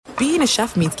being a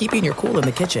chef means keeping your cool in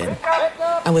the kitchen.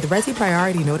 And with Resi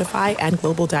Priority Notify and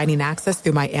Global Dining Access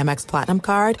through my Amex Platinum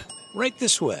card, Right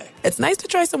this way. it's nice to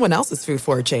try someone else's food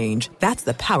for a change. That's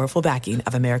the powerful backing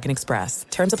of American Express.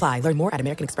 Terms apply. Learn more at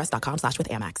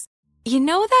americanexpress.com/withAmex. You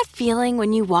know that feeling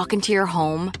when you walk into your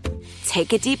home,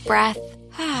 take a deep breath,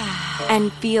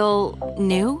 and feel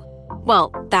new?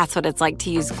 Well, that's what it's like to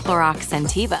use Clorox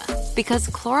Scentiva. Because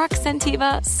Clorox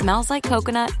Scentiva smells like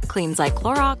coconut, cleans like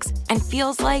Clorox, and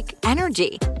feels like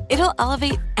energy. It'll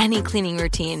elevate any cleaning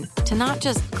routine to not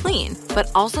just clean,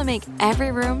 but also make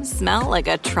every room smell like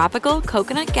a tropical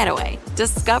coconut getaway.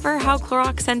 Discover how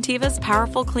Clorox Scentiva's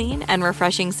powerful clean and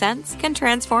refreshing scents can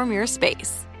transform your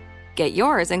space. Get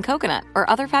yours in coconut or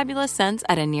other fabulous scents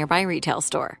at a nearby retail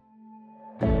store.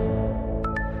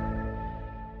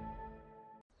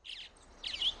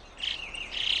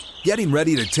 Getting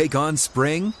ready to take on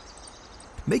spring?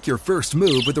 Make your first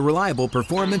move with the reliable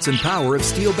performance and power of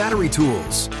Steel battery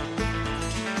tools.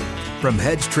 From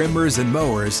hedge trimmers and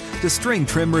mowers to string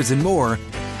trimmers and more,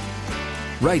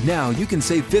 right now you can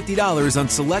save $50 on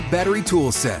select battery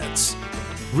tool sets.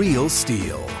 Real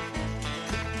Steel.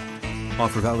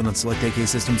 Offer valid on select AK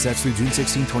system sets through June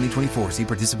 16, 2024. See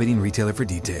participating retailer for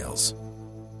details.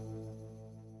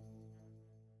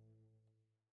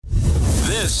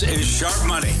 This is Sharp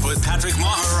Money with Patrick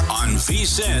Maher on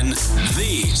VSiN,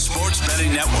 the sports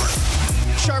betting network.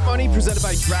 Sharp Money presented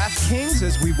by DraftKings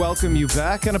as we welcome you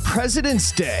back on a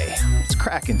President's Day. Let's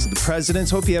crack into the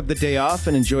presidents. Hope you have the day off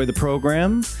and enjoy the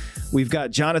program. We've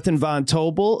got Jonathan Von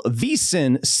Tobel,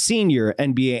 VSiN senior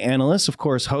NBA analyst, of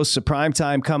course, hosts of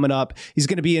Primetime coming up. He's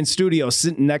going to be in studio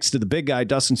sitting next to the big guy,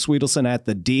 Dustin Sweetelson at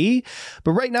the D.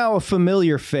 But right now, a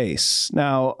familiar face.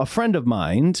 Now, a friend of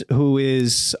mine who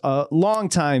is a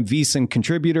longtime VSiN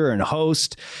contributor and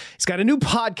host. He's got a new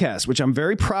podcast, which I'm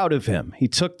very proud of him. He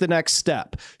took the next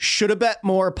step. Shoulda Bet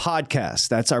More podcast.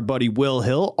 That's our buddy Will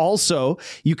Hill. Also,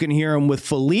 you can hear him with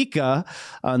Felica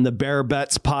on the Bear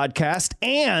Bets podcast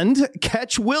and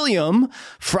Catch William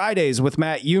Fridays with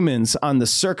Matt Humans on the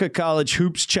Circa College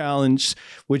Hoops Challenge,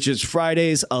 which is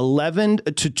Fridays 11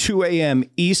 to 2 a.m.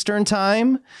 Eastern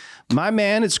time. My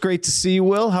man, it's great to see you,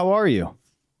 Will. How are you?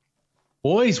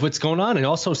 Boys, what's going on? And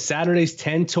also Saturdays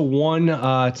 10 to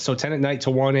 1, so 10 at night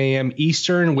to 1 a.m.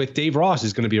 Eastern with Dave Ross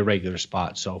is going to be a regular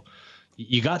spot. So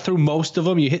you got through most of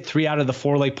them. You hit 3 out of the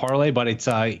 4-leg parlay, but it's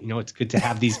it's good to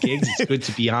have these gigs. It's good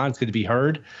to be on. It's good to be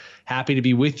heard. Happy to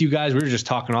be with you guys. We were just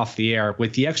talking off the air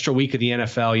with the extra week of the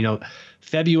NFL.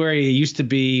 February used to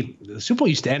be the Super Bowl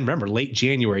used to end. Remember, late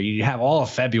January. You have all of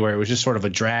February. It was just sort of a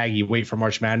drag. You wait for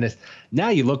March Madness. Now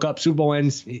you look up. Super Bowl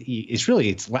ends.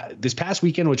 It's this past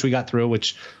weekend, which we got through,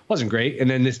 which wasn't great, and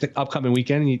then this upcoming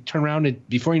weekend, and you turn around and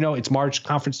before you know, it's March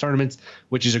conference tournaments,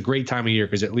 which is a great time of year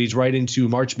because it leads right into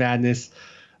March Madness.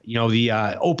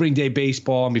 The opening day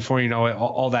baseball, and before you know it,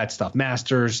 all that stuff,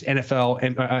 Masters, NFL,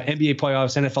 NBA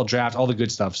playoffs, NFL draft, all the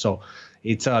good stuff. So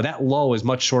it's that lull is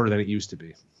much shorter than it used to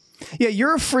be. Yeah,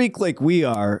 you're a freak like we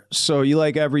are. So you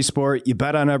like every sport. You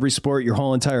bet on every sport your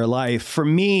whole entire life. For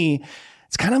me,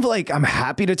 it's kind of like I'm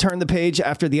happy to turn the page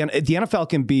after the NFL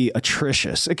can be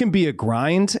atrocious. It can be a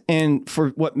grind. And for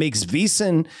what makes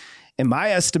VSiN, in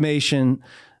my estimation,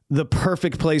 the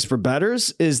perfect place for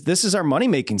bettors is this is our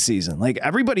money-making season. Like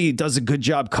everybody does a good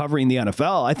job covering the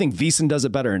NFL. I think VSiN does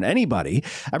it better than anybody.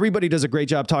 Everybody does a great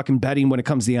job talking betting when it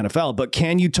comes to the NFL, but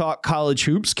can you talk college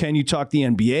hoops? Can you talk the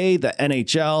NBA, the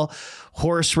NHL,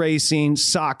 horse racing,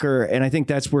 soccer? And I think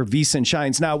that's where VSiN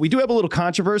shines. Now, we do have a little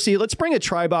controversy. Let's bring a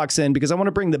TriBox in because I want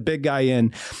to bring the big guy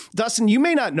in. Dustin, you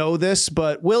may not know this,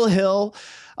 but Will Hill,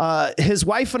 his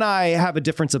wife and I have a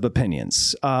difference of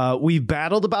opinions. We've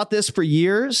battled about this for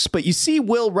years, but you see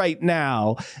Will right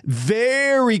now,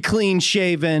 very clean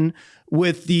shaven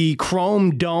with the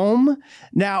chrome dome.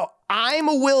 Now, I'm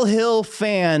a Will Hill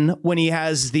fan when he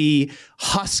has the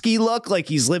husky look, like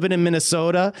he's living in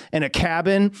Minnesota in a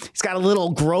cabin. He's got a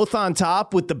little growth on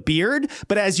top with the beard.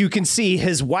 But as you can see,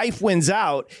 his wife wins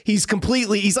out. He's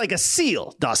like a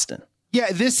seal, Dustin.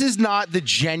 Yeah, this is not the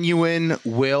genuine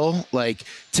Will. Like,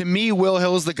 to me, Will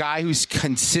Hill is the guy who's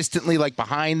consistently, like,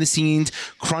 behind the scenes,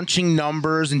 crunching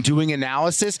numbers and doing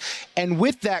analysis. And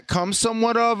with that comes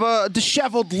somewhat of a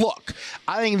disheveled look.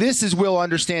 I think this is Will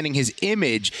understanding his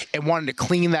image and wanting to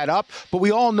clean that up. But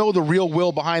we all know the real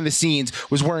Will behind the scenes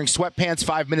was wearing sweatpants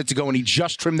 5 minutes ago, and he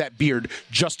just trimmed that beard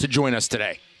just to join us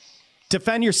today.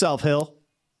 Defend yourself, Hill.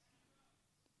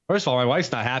 First of all, my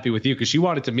wife's not happy with you because she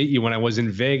wanted to meet you when I was in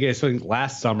Vegas, I think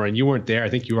last summer, and you weren't there. I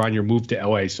think you were on your move to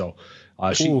LA, so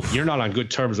you're not on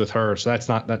good terms with her. So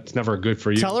that's never good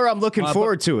for you. Tell her I'm looking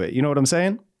forward to it. You know what I'm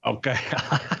saying? Okay.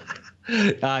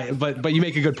 But you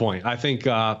make a good point. I think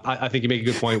you make a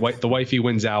good point. The wifey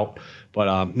wins out,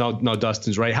 but no,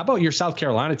 Dustin's right. How about your South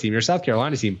Carolina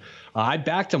team? I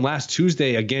backed them last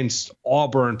Tuesday against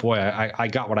Auburn. Boy, I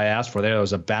got what I asked for there. It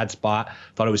was a bad spot.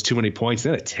 Thought it was too many points. They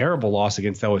had a terrible loss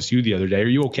against LSU the other day. Are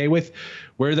you okay with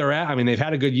where they're at? I mean, they've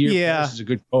had a good year. Yeah. Parrish is a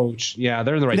good coach. Yeah,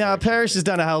 they're in the right direction. Parrish has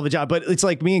done a hell of a job, but it's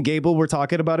like me and Gable were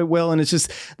talking about it, Will, and it's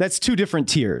just, that's two different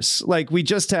tiers. Like, we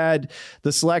just had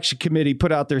the selection committee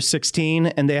put out their 16,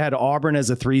 and they had Auburn as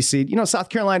a 3 seed. You know, South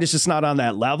Carolina is just not on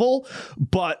that level,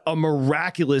 but a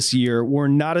miraculous year where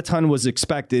not a ton was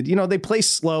expected. You know, they play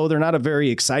slow. They're not a very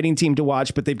exciting team to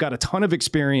watch, but they've got a ton of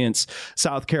experience,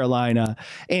 South Carolina.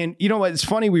 And you know what? It's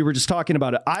funny. We were just talking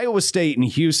about it. Iowa State and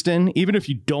Houston, even if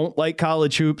you don't like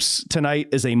college hoops, tonight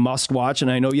is a must watch.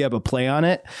 And I know you have a play on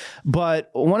it, but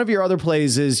one of your other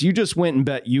plays is you just went and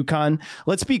bet UConn.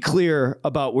 Let's be clear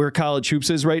about where college hoops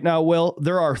is right now, Will.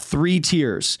 There are 3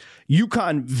 tiers.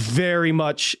 UConn very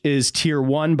much is tier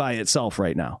 1 by itself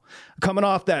right now, coming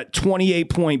off that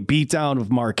 28-point beatdown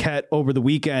of Marquette over the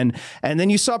weekend. And then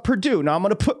you saw Purdue. Now I'm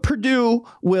going to put Purdue,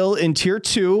 Will, in tier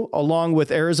 2 along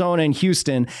with Arizona and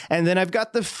Houston. And then I've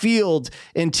got the Field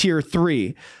in tier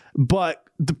 3. But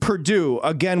the Purdue,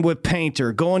 again with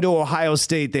Painter, going to Ohio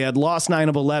State, they had lost 9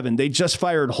 of 11. They just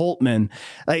fired Holtman.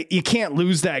 Like, you can't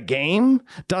lose that game.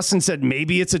 Dustin said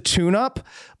maybe it's a tune-up,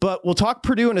 but we'll talk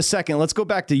Purdue in a second. Let's go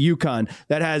back to UConn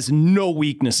that has no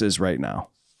weaknesses right now.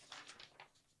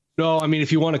 No, I mean,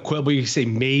 if you want to quibble, you say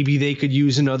maybe they could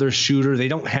use another shooter. They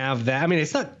don't have that. I mean,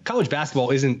 it's not, college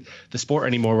basketball isn't the sport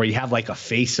anymore where you have like a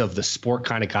face of the sport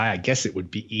kind of guy. I guess it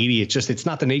would be Edey. It's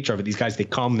not the nature of it. These guys, they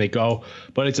come, they go,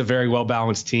 but it's a very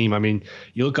well-balanced team. I mean,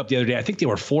 you look up the other day, I think they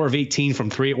were 4 of 18 from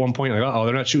 3 at one point. Like,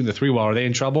 they're not shooting the 3 well. Are they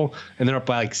in trouble? And they're up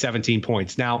by like 17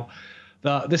 points. Now,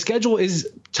 the schedule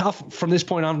is tough from this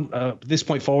point on, this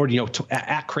point forward. You know,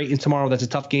 at Creighton tomorrow, that's a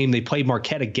tough game. They play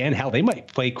Marquette again. Hell, they might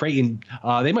play Creighton.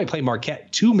 They might play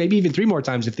Marquette 2, maybe even 3 more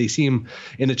times if they see them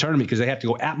in the tournament, because they have to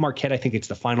go at Marquette. I think it's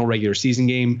the final regular season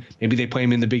game. Maybe they play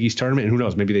them in the Big East tournament, and who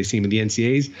knows? Maybe they see them in the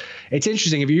NCAAs. It's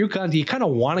interesting. If you're UConn, do you kind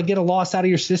of want to get a loss out of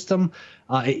your system?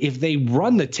 If they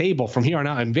run the table from here on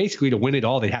out, and basically to win it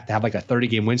all, they'd have to have like a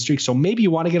 30-game win streak. So maybe you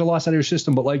want to get a loss out of your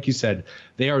system. But like you said,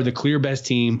 they are the clear best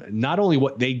team. Not only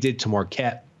what they did to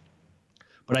Marquette,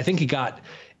 but I think it got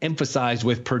emphasized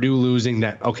with Purdue losing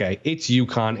that, okay, it's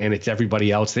UConn and it's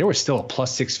everybody else. They were still a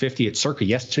plus 650 at Circa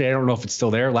yesterday. I don't know if it's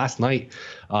still there. Last night,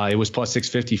 it was plus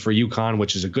 650 for UConn,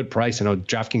 which is a good price. I know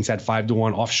DraftKings had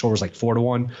 5-1. Offshore was like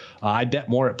 4-1. I bet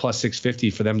more at plus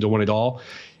 650 for them to win it all.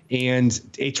 And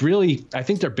it's really, I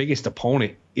think their biggest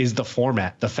opponent is the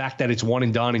format, the fact that it's one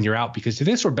and done and you're out. Because if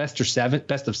this were best of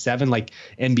 7 like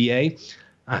NBA,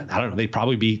 I don't know, they'd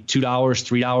probably be $2,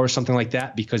 $3, something like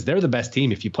that, because they're the best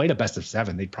team. If you played a best of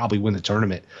 7, they'd probably win the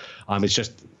tournament. It's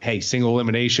just, hey, single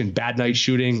elimination, bad night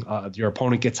shooting, your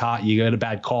opponent gets hot, you get a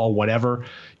bad call, whatever,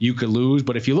 you could lose.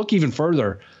 But if you look even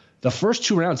further, the first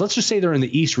 2 rounds, let's just say they're in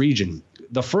the East region.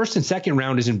 The first and second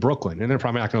round is in Brooklyn, and they're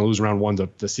probably not going to lose round 1,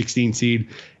 the 16 seed.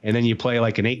 And then you play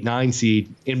like an 8-9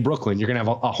 seed in Brooklyn. You're going to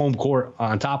have a home court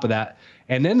on top of that.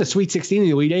 And then the Sweet 16, the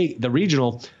Elite 8, the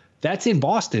regional, that's in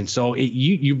Boston. So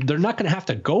they're not going to have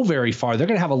to go very far. They're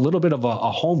going to have a little bit of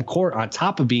a home court on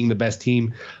top of being the best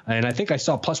team. And I think I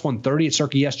saw plus 130 at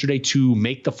Circa yesterday to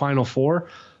make the Final Four.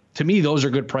 To me, those are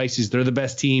good prices. They're the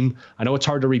best team. I know it's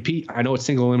hard to repeat. I know it's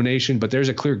single elimination, but there's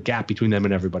a clear gap between them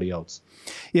and everybody else.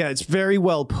 Yeah, it's very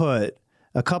well put.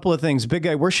 A couple of things. Big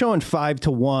guy, we're showing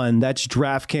 5-1. That's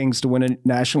DraftKings to win a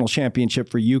national championship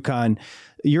for UConn.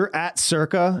 You're at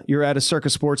Circa. You're at a Circa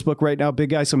Sportsbook right now, big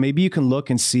guy. So maybe you can look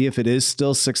and see if it is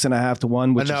still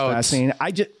 6.5-1, which is fascinating.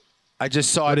 I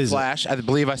just saw it flash. I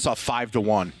believe I saw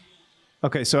 5-1.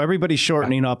 Okay, so everybody's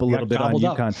shortening up a little bit on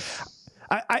UConn.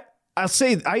 I'll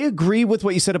say I agree with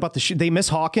what you said about they miss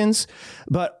Hawkins,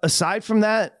 but aside from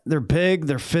that, they're big,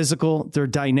 they're physical, they're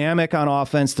dynamic on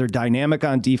offense, they're dynamic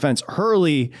on defense.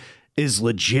 Hurley is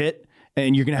legit,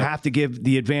 and you're going to have to give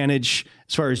the advantage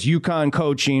as far as UConn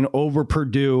coaching over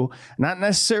Purdue, not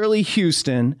necessarily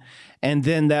Houston. And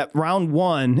then that round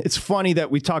 1, it's funny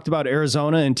that we talked about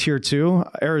Arizona in tier 2.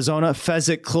 Arizona,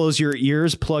 Fezzik, close your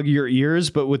ears, plug your ears.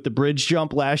 But with the bridge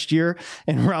jump last year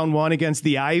in round 1 against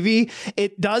the Ivy,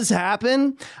 it does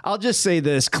happen. I'll just say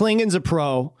this. Klingen's a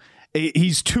pro.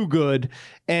 He's too good.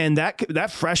 And that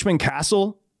freshman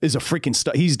Castle is a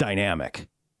freaking he's dynamic.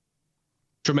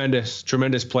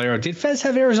 Tremendous player. Did Fez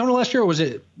have Arizona last year, or was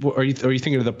it? Are you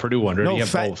thinking of the Purdue one, or did he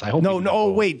have both? I hope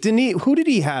no. Wait, didn't he? Who did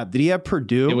he have? Did he have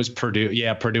Purdue? It was Purdue.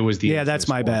 Yeah, Purdue was the. Yeah, that's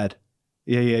my bad.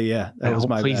 Yeah. That was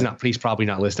my bad. He's probably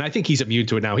not listening. I think he's immune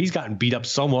to it now. He's gotten beat up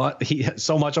so much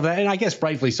of that, and I guess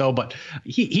rightfully so. But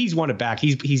he's won it back.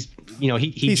 He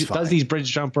does these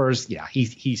bridge jumpers. Yeah,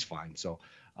 he's fine. So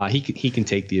he can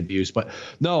take the abuse. But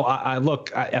no, I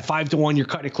look at 5-1. You're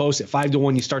cutting it close. At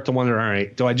 5-1, you start to wonder. All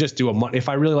right, do I just do if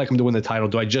I really like him to win the title?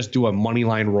 Do I just do a money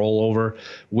line rollover?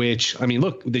 Which, I mean,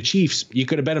 look, the Chiefs. You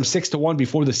could have bet him 6-1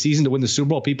 before the season to win the Super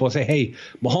Bowl. People say, hey,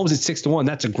 Mahomes at 6-1.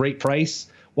 That's a great price.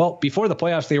 Well, before the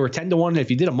playoffs, they were 10-1. If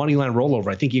you did a money line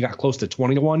rollover, I think you got close to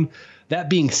 20-1. That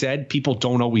being said, people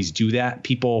don't always do that.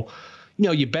 People,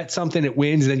 you bet something, it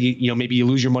wins, then maybe you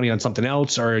lose your money on something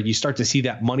else, or you start to see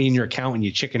that money in your account and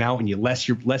you chicken out and you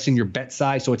lessen your bet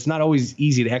size. So it's not always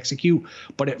easy to execute.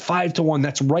 But at 5-1,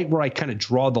 that's right where I kind of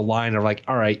draw the line of like,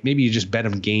 all right, maybe you just bet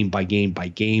them game by game by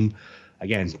game.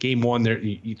 Again, game one, there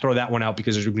you throw that one out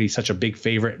because there's going to be such a big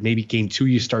favorite. Maybe game two,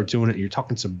 you start doing it. You're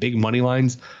talking some big money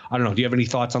lines. I don't know. Do you have any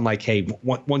thoughts on like, hey,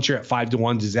 once you're at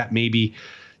 5-1, does that maybe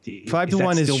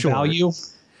 5-1 is short value?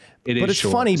 It is, but it's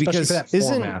short, funny because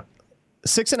isn't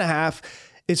 6.5?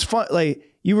 It's fun. Like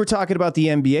you were talking about the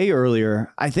NBA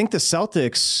earlier. I think the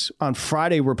Celtics on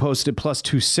Friday were posted plus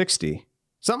 260,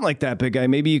 something like that. Big guy.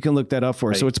 Maybe you can look that up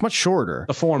for us. So it's much shorter.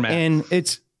 The format, and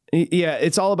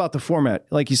it's all about the format,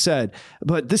 like you said.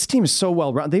 But this team is so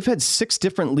well rounded. They've had 6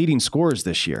 different leading scorers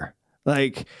this year.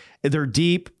 Like they're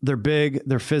deep, they're big,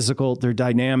 they're physical, they're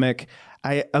dynamic.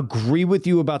 I agree with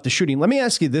you about the shooting. Let me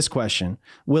ask you this question.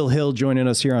 Will Hill joining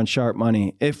us here on Sharp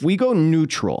Money. If we go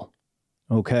neutral,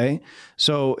 okay?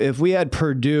 So if we had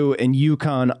Purdue and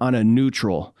UConn on a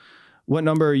neutral, what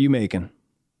number are you making?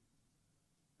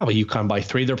 Probably UConn by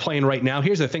 3. They're playing right now.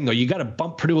 Here's the thing, though. You got to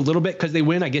bump Purdue a little bit because they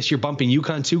win. I guess you're bumping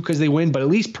UConn, too, because they win. But at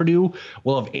least Purdue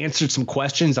will have answered some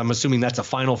questions. I'm assuming that's a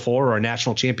Final Four or a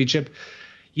national championship.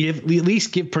 You at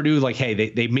least give Purdue, like, hey,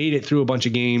 they made it through a bunch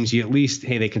of games. You at least,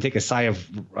 hey, they can take a sigh of,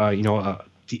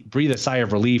 breathe a sigh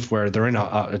of relief where they're in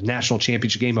a national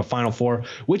championship game, a Final Four,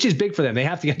 which is big for them. They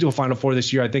have to get to a Final Four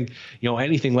this year. I think,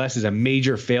 anything less is a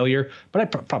major failure. But I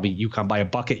probably UConn by a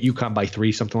bucket, UConn by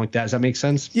 3, something like that. Does that make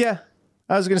sense? Yeah.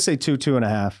 I was going to say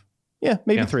 2.5. Yeah,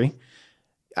 maybe 3.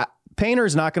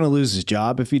 Painter's not going to lose his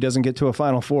job if he doesn't get to a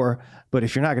Final Four. But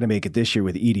if you're not going to make it this year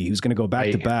with Edey, who's going to go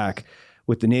back to back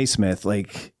with the Naismith,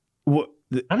 like what?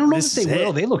 I don't know if they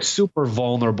will. They look super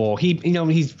vulnerable.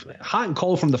 He's hot and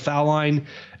cold from the foul line.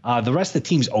 The rest of the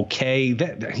team's okay.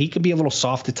 He could be a little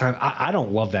soft at times. I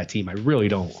don't love that team. I really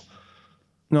don't.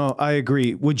 No, I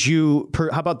agree. Would you?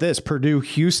 How about this? Purdue,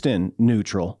 Houston,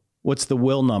 neutral. What's the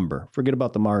will number? Forget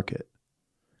about the market.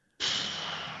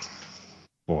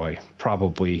 Boy,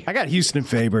 probably. I got Houston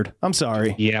favored. I'm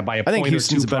sorry. Yeah, by a I think point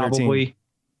Houston's or two, a better probably. team.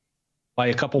 By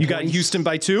a couple You points. got Houston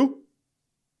by 2?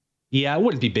 Yeah, it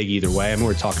wouldn't be big either way. I mean,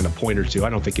 we're talking a point or two. I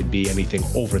don't think it'd be anything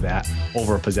over that,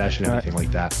 over a possession, anything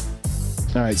like that.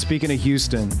 All right, speaking of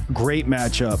Houston, great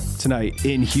matchup tonight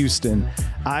in Houston.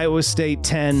 Iowa State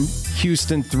 10,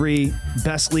 Houston 3,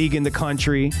 best league in the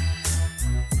country.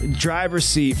 Driver's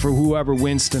seat for whoever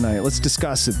wins tonight. Let's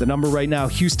discuss it. The number right now,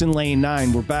 Houston Lane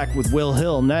 9. We're back with Will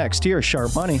Hill next here,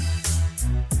 Sharp Money.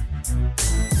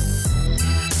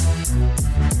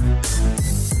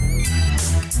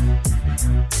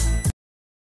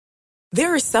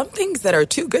 There are some things that are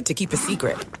too good to keep a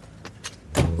secret.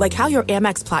 Like how your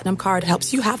Amex Platinum card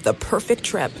helps you have the perfect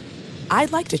trip.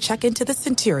 I'd like to check into the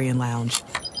Centurion Lounge.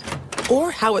 Or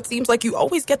how it seems like you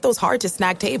always get those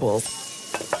hard-to-snag tables.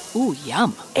 Ooh,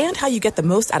 yum. And how you get the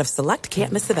most out of select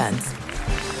can't-miss events.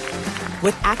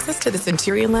 With access to the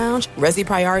Centurion Lounge, Resi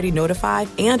Priority Notified,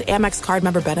 and Amex card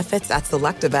member benefits at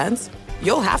select events,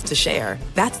 you'll have to share.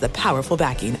 That's the powerful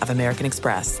backing of American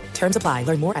Express. Terms apply.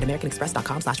 Learn more at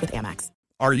americanexpress.com/withAmex.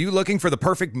 Are you looking for the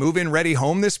perfect move-in ready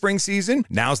home this spring season?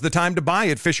 Now's the time to buy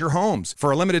at Fisher Homes. For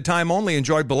a limited time only,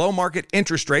 enjoy below-market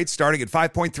interest rates starting at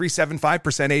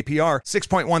 5.375% APR,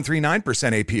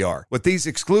 6.139% APR. With these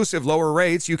exclusive lower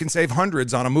rates, you can save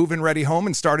hundreds on a move-in ready home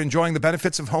and start enjoying the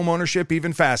benefits of home ownership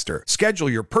even faster. Schedule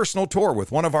your personal tour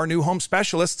with one of our new home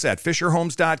specialists at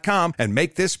FisherHomes.com and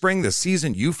make this spring the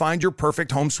season you find your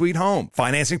perfect home sweet home.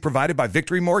 Financing provided by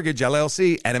Victory Mortgage,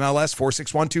 LLC, NMLS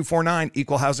 461249,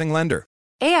 Equal Housing Lender.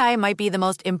 AI might be the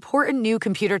most important new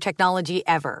computer technology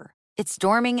ever. It's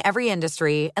storming every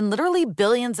industry, and literally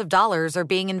billions of dollars are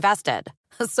being invested.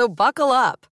 So buckle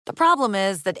up. The problem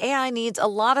is that AI needs a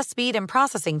lot of speed and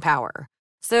processing power.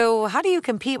 So how do you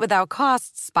compete without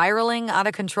costs spiraling out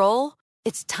of control?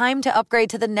 It's time to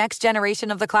upgrade to the next generation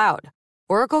of the cloud.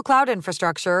 Oracle Cloud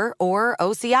Infrastructure, or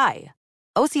OCI.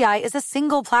 OCI is a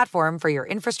single platform for your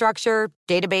infrastructure,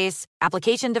 database,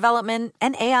 application development,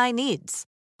 and AI needs.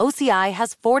 OCI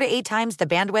has 4 to 8 times the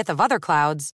bandwidth of other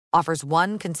clouds, offers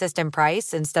one consistent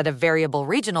price instead of variable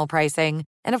regional pricing,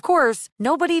 and of course,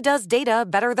 nobody does data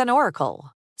better than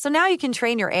Oracle. So now you can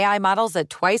train your AI models at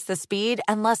twice the speed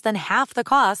and less than half the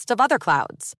cost of other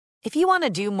clouds. If you want to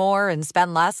do more and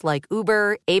spend less like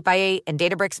Uber, 8x8, and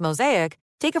Databricks Mosaic,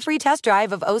 take a free test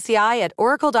drive of OCI at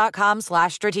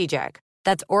oracle.com/strategic.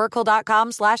 That's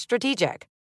oracle.com/strategic.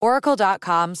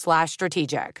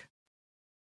 Oracle.com/strategic.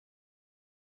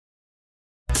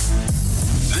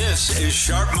 This is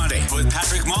Sharp Money with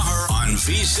Patrick Maher on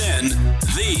VSiN,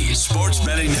 the Sports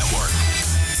Betting Network.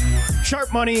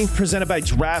 Sharp Money presented by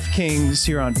DraftKings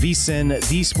here on VSiN,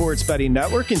 the Sports Betting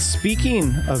Network. And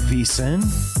speaking of VSiN,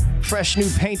 fresh new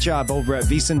paint job over at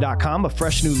VSiN.com, a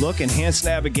fresh new look, enhanced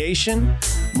navigation,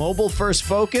 mobile first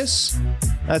focus.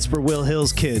 That's for Will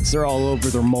Hill's kids. They're all over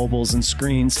their mobiles and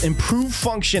screens. Improved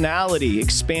functionality,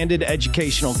 expanded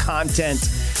educational content.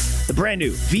 The brand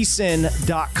new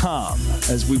VSiN.com.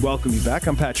 As we welcome you back,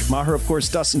 I'm Patrick Maher. Of course,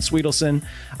 Dustin Sweetelson,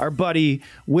 our buddy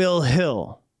Will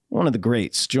Hill, one of the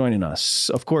greats, joining us.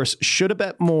 Of course, Shoulda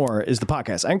Bet More is the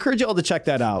podcast. I encourage you all to check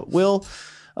that out. Will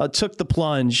took the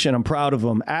plunge, and I'm proud of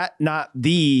him. At not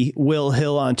the Will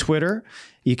Hill on Twitter.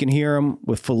 You can hear him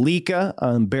with Felica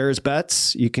on Bears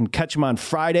Bets. You can catch him on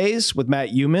Fridays with Matt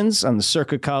Humans on the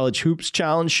Circa College Hoops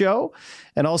Challenge show,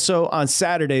 and also on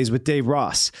Saturdays with Dave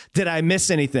Ross. Did I miss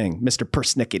anything, Mr.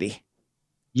 Persnickety?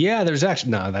 Yeah, there's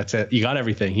actually, no, that's it. You got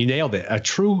everything. You nailed it. A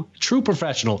true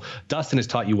professional. Dustin has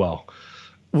taught you well.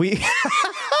 We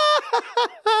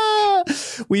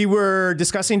were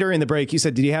discussing during the break. You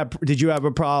said, did you have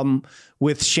a problem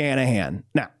with Shanahan?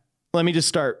 Now, let me just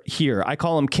start here. I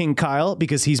call him King Kyle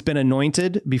because he's been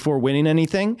anointed before winning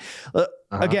anything.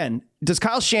 Again, does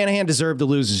Kyle Shanahan deserve to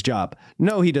lose his job?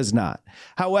 No, he does not.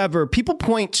 However, people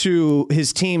point to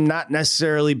his team not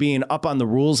necessarily being up on the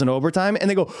rules in overtime, and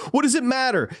they go, what does it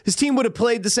matter? His team would have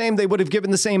played the same. They would have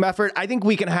given the same effort. I think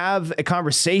we can have a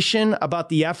conversation about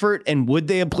the effort and would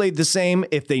they have played the same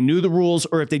if they knew the rules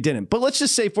or if they didn't. But let's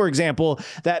just say, for example,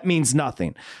 that means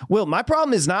nothing. Well, my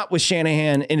problem is not with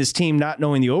Shanahan and his team not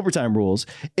knowing the overtime rules.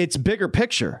 It's bigger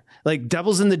picture, like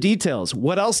devil's in the details.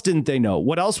 What else didn't they know?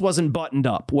 What else wasn't buttoned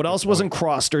up? What else wasn't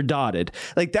crossed or dotted?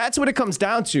 Like, that's what it comes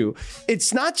down to.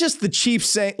 It's not just the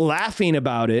Chiefs laughing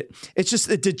about it. It's just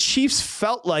that the Chiefs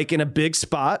felt like in a big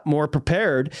spot, more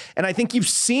prepared. And I think you've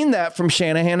seen that from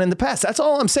Shanahan in the past. That's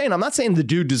all I'm saying. I'm not saying the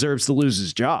dude deserves to lose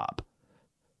his job.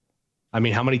 I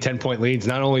mean, how many 10-point leads?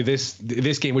 Not only this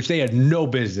game, which they had no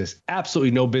business,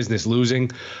 absolutely no business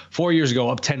losing. 4 years ago,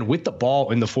 up 10 with the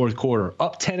ball in the fourth quarter.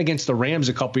 Up 10 against the Rams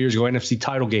a couple years ago, NFC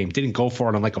title game. Didn't go for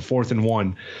it on like a 4th and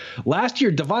 1. Last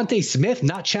year, Devontae Smith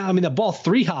the ball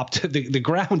 3-hopped the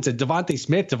ground to Devontae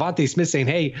Smith. Devontae Smith saying,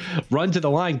 hey, run to the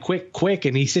line quick.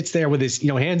 And he sits there with his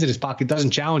hands in his pocket,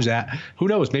 doesn't challenge that. Who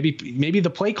knows? Maybe the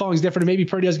play calling is different. And maybe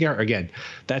Purdy doesn't get hurt again.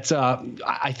 That's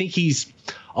I think he's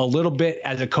a little bit,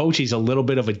 as a coach, he's a little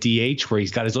bit of a DH where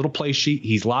he's got his little play sheet.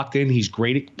 He's locked in. He's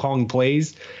great at calling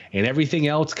plays, and everything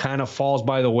else kind of falls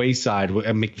by the wayside.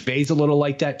 And McVay's a little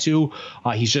like that too.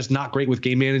 He's just not great with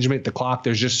game management, the clock.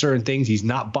 There's just certain things he's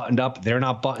not buttoned up. They're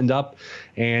not buttoned up.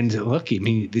 And look, I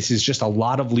mean, this is just a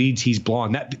lot of leads he's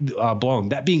blown.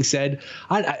 That being said,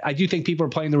 I do think people are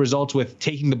playing the results with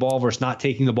taking the ball versus not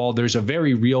taking the ball. There's a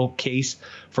very real case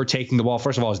for taking the ball.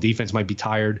 First of all, his defense might be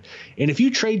tired. And if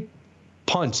you trade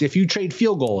punts, if you trade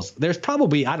field goals, there's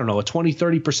probably, a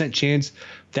 20-30% chance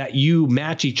that you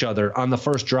match each other on the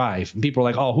first drive. And people are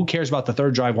like, oh, who cares about the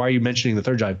third drive? Why are you mentioning the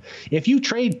third drive? If you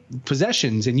trade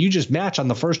possessions and you just match on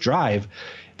the first drive,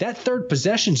 that third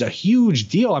possession's a huge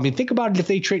deal. I mean, think about it if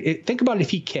they trade. Think about it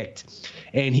if he kicked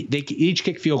and they each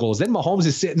kick field goals. Then Mahomes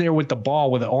is sitting there with the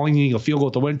ball with only needing a field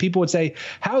goal to win. People would say,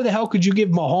 how the hell could you give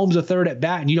Mahomes a third at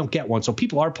bat and you don't get one? So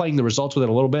people are playing the results with it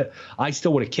a little bit. I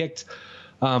still would have kicked.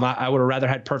 I would have rather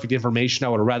had perfect information. I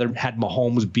would have rather had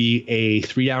Mahomes be a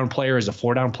 3-down player as a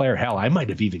 4-down player. Hell, I might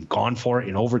have even gone for it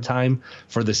in overtime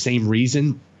for the same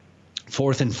reason.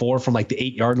 4th and 4 from like the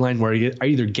 8-yard line where I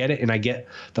either get it and I get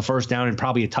the first down and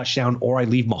probably a touchdown, or I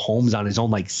leave Mahomes on his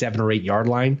own like 7 or 8-yard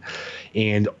line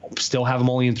and still have him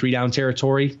only in 3-down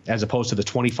territory, as opposed to the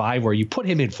 25 where you put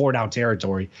him in 4-down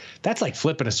territory. That's like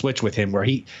flipping a switch with him where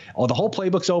the whole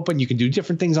playbook's open. You can do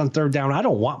different things on 3rd down. I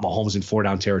don't want Mahomes in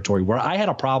 4-down territory. Where I had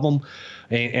a problem,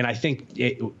 and I think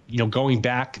going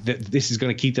back, this is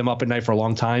going to keep them up at night for a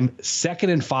long time.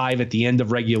 2nd and 5 at the end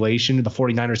of regulation, the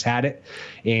 49ers had it,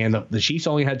 and the Chiefs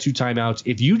only had 2 timeouts.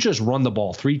 If you just run the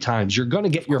ball 3 times, you're going to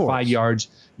get your 5 yards.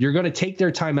 You're going to take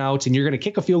their timeouts, and you're going to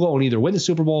kick a field goal and either win the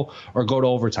Super Bowl or go to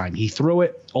overtime. He threw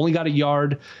it, only got a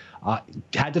yard.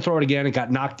 Had to throw it again. It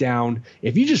got knocked down.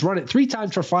 If you just run it 3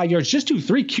 times for 5 yards, just do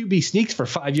 3 QB sneaks for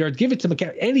 5 yards. Give it to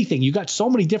McCaffrey. Anything. You got so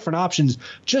many different options.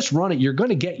 Just run it. You're going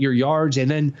to get your yards, and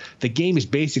then the game is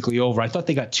basically over. I thought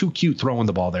they got too cute throwing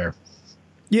the ball there.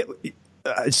 Yeah.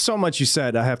 So much you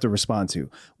said I have to respond to.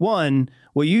 One,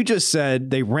 what you just said,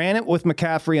 they ran it with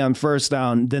McCaffrey on first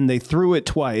down, then they threw it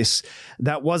twice.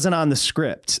 That wasn't on the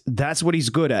script. That's what he's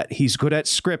good at. He's good at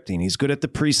scripting. He's good at the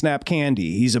pre-snap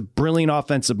candy. He's a brilliant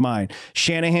offensive mind.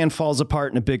 Shanahan falls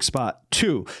apart in a big spot.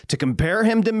 2, to compare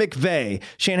him to McVay,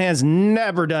 Shanahan's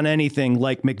never done anything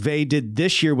like McVay did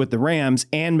this year with the Rams,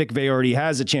 and McVay already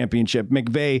has a championship.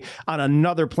 McVay on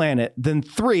another planet. Then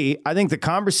 3, I think the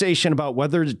conversation about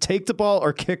whether to take the ball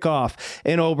or kick off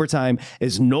in overtime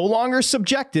is no longer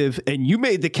subjective, and you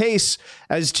made the case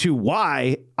as to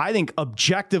why. I think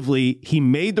objectively he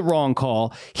made the wrong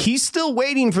call. He's still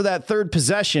waiting for that third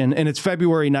possession, and it's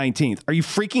February 19th. Are you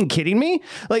freaking kidding me?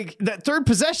 Like, that third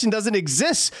possession doesn't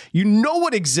exist. You know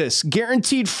what exists.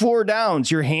 Guaranteed 4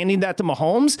 downs. You're handing that to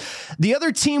Mahomes. The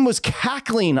other team was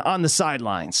cackling on the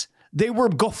sidelines. They were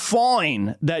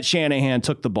guffawing that Shanahan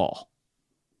took the ball.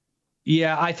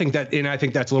 Yeah, I think that's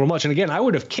a little much. And again, I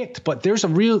would have kicked, but there's a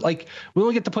real, like, we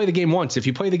only get to play the game once. If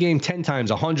you play the game 10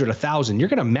 times, 100, 1,000, you're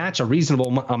going to match a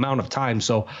reasonable amount of time.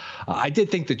 So I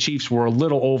did think the Chiefs were a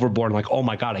little overboard. Like, oh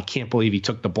my God, I can't believe he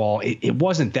took the ball. It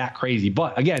wasn't that crazy.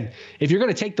 But again, if you're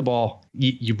going to take the ball,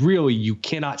 you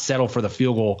cannot settle for the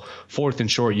field goal 4th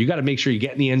and short. You got to make sure you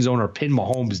get in the end zone or pin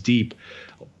Mahomes deep.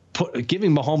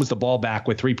 Giving Mahomes the ball back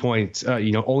with 3 points,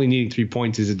 only needing 3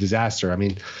 points is a disaster. I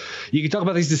mean, you can talk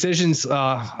about these decisions,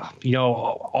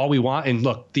 all we want. And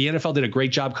look, the NFL did a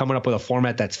great job coming up with a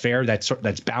format that's fair,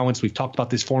 that's balanced. We've talked about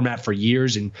this format for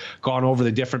years and gone over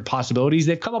the different possibilities.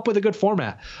 They've come up with a good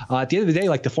format. At the end of the day,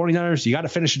 like the 49ers, you got to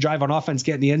finish a drive on offense,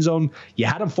 get in the end zone. You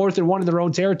had them 4th and 1 in their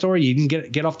own territory. You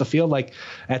didn't get off the field. Like,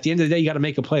 at the end of the day, you got to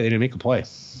make a play. They didn't make a play.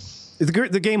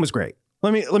 The game was great.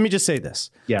 Let me just say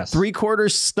this. Yes. 3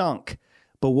 quarters stunk.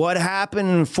 But what happened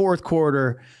in the 4th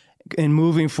quarter and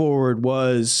moving forward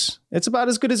it's about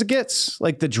as good as it gets.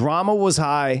 Like, the drama was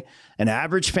high. An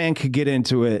average fan could get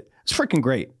into it. It's freaking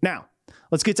great. Now,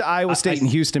 let's get to Iowa State and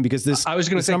Houston, because I was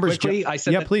going to say quickly.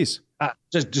 Please.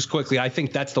 Just quickly, I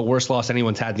think that's the worst loss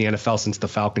anyone's had in the NFL since the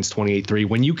Falcons 28-3.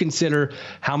 When you consider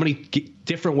how many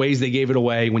different ways they gave it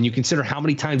away, when you consider how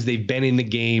many times they've been in the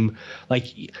game,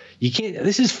 like, you can't.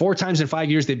 This is 4 times in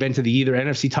 5 years they've been to the either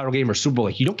NFC title game or Super Bowl.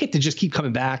 Like, you don't get to just keep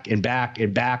coming back and back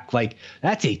and back. Like,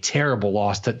 that's a terrible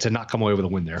loss to not come away with a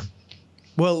win there.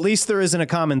 Well, at least there isn't a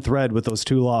common thread with those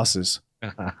 2 losses.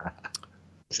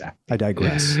 Exactly. I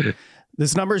digress.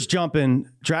 This number's jumping.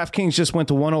 DraftKings just went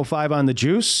to 105 on the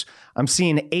juice. I'm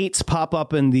seeing 8s pop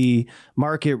up in the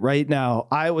market right now.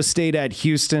 Iowa State at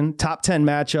Houston, top 10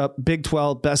 matchup, Big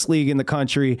 12, best league in the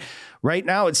country. Right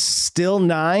now it's still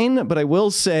 9, but I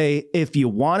will say if you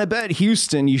want to bet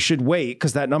Houston, you should wait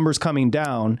because that number's coming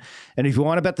down. And if you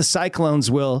want to bet the Cyclones,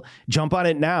 will jump on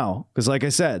it now because, like I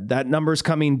said, that number's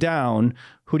coming down.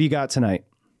 Who do you got tonight?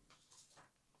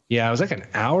 Yeah, it was like an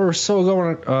hour or so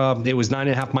ago. It was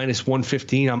 9.5 minus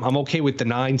 115. I'm okay with the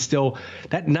 9 still.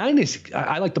 That 9 is,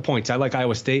 I like the points. I like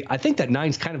Iowa State. I think that 9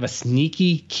 is kind of a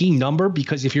sneaky key number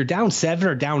because if you're down 7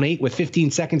 or down 8 with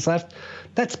 15 seconds left,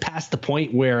 that's past the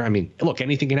point where, I mean, look,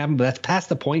 anything can happen, but that's past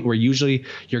the point where usually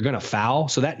you're going to foul.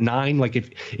 So that 9, like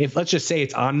if let's just say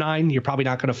it's on 9, you're probably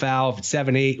not going to foul. If it's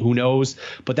 7, 8, who knows?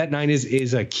 But that 9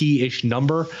 is a key-ish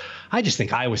number. I just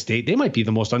think Iowa State, they might be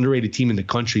the most underrated team in the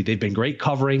country. They've been great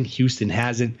covering. Houston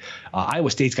hasn't. Iowa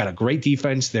State's got a great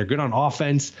defense. They're good on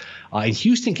offense. And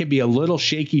Houston can be a little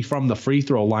shaky from the free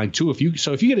throw line, too. If you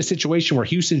get a situation where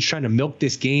Houston's trying to milk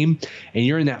this game and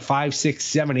you're in that 5, 6,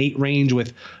 7, 8 range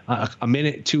with a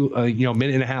minute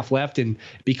and a half left and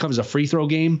it becomes a free throw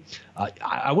game,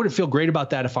 I wouldn't feel great about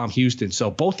that if I'm Houston. So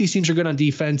both these teams are good on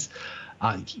defense.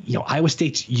 Iowa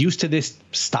State's used to this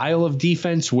style of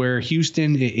defense where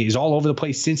Houston is all over the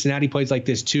place. Cincinnati plays like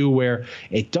this too, where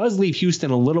it does leave Houston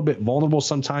a little bit vulnerable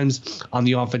sometimes on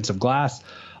the offensive glass.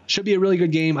 Should be a really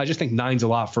good game. I just think 9's a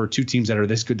lot for 2 teams that are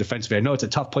this good defensively. I know it's a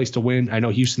tough place to win. I know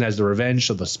Houston has the revenge,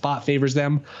 so the spot favors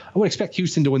them. I would expect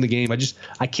Houston to win the game.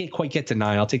 I can't quite get to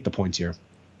 9. I'll take the points here.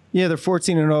 Yeah, they're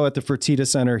 14-0 at the Fertitta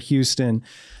Center, Houston.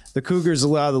 The Cougars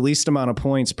allow the least amount of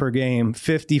points per game,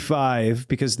 55,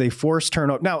 because they force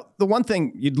turnover. Now, the one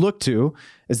thing you'd look to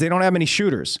is they don't have many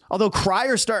shooters. Although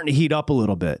Cryer's starting to heat up a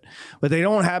little bit, but they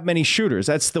don't have many shooters.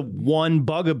 That's the one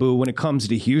bugaboo when it comes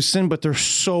to Houston, but they're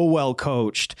so well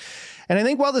coached. And I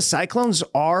think while the Cyclones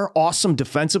are awesome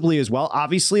defensively as well,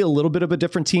 obviously a little bit of a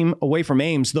different team away from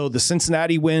Ames, though the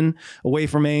Cincinnati win away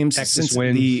from Ames. Texas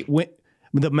win.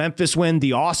 The Memphis win,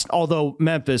 the Austin, although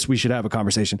Memphis, we should have a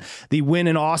conversation. The win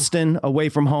in Austin away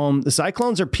from home. The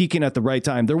Cyclones are peaking at the right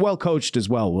time. They're well coached as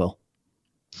well, Will.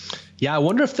 Yeah, I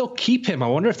wonder if they'll keep him. I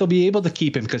wonder if they'll be able to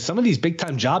keep him because some of these big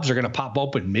time jobs are going to pop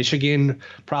open. Michigan,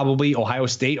 probably. Ohio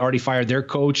State already fired their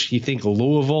coach. You think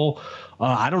Louisville?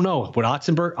 I don't know. Would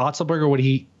Otzelberger, would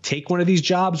he take one of these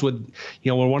jobs? Would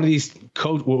one of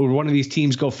these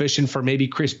teams go fishing for maybe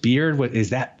Chris Beard? Is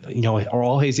that, are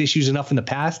all his issues enough in the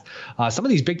past? Some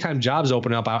of these big time jobs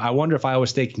open up. I wonder if Iowa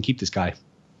State can keep this guy.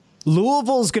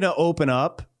 Louisville's going to open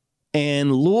up,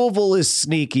 and Louisville is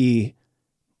sneaky.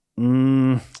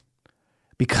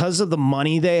 Because of the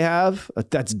money they have,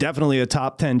 that's definitely a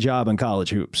top 10 job in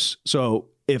college hoops. So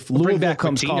if Louisville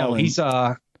comes calling,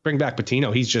 bring back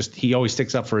Pitino. He always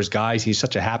sticks up for his guys. He's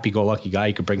such a happy-go-lucky guy.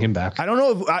 You could bring him back. I don't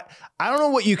know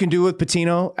what you can do with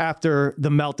Pitino after the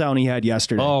meltdown he had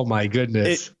yesterday. Oh my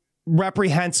goodness.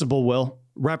 Reprehensible, Will.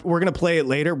 We're going to play it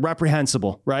later.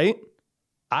 Reprehensible, right?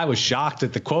 I was shocked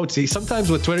at the quotes. Sometimes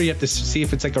with Twitter, you have to see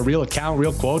if it's like a real account,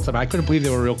 real quotes. I couldn't believe they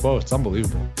were real quotes. It's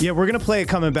unbelievable. Yeah, we're going to play it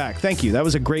coming back. Thank you. That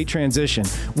was a great transition.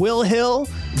 Will Hill,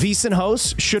 VSiN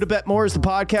host. Should Have Bet More is the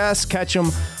podcast. Catch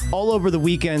him all over the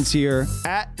weekends here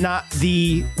at Not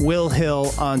The Will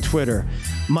Hill on Twitter.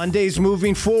 Mondays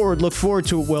moving forward. Look forward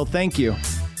to it, Will. Thank you.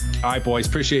 All right, boys.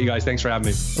 Appreciate you guys. Thanks for having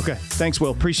me. Okay. Thanks,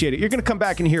 Will. Appreciate it. You're going to come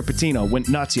back and hear Pitino went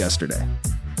nuts yesterday.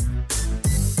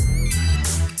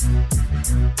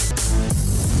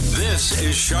 This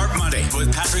is Sharp Money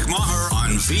with Patrick Maher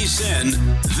on VSiN,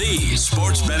 the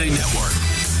Sports Betting Network.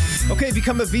 Okay,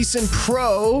 become a VSiN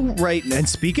Pro, right? And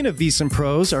speaking of VSiN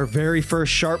Pros, our very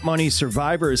first Sharp Money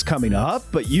Survivor is coming up,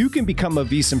 but you can become a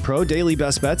VSiN Pro, daily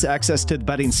best bets, access to the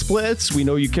betting splits. We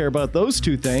know you care about those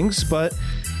two things, but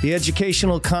the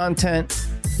educational content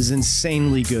is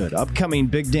insanely good. Upcoming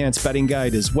Big Dance betting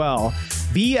guide as well.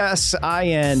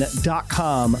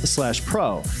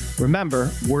 VSIN.com/pro.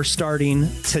 Remember, we're starting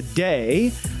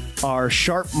today our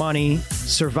Sharp Money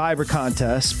Survivor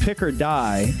contest, Pick or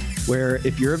Die, where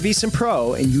if you're a VSiN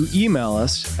Pro and you email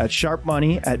us at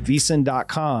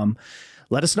sharpmoney@vsin.com,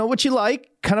 let us know what you like,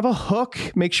 kind of a hook.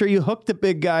 Make sure you hook the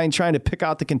big guy in trying to pick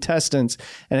out the contestants.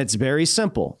 And it's very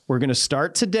simple. We're going to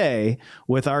start today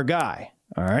with our guy.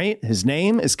 All right. His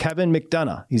name is Kevin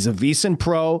McDonough. He's a VSiN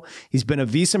Pro. He's been a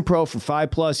VSiN Pro for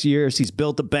 5+ years. He's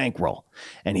built a bankroll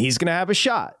and he's going to have a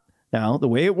shot. Now, the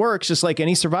way it works, just like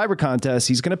any Survivor contest,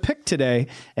 he's going to pick today.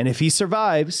 And if he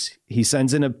survives, he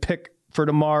sends in a pick for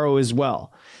tomorrow as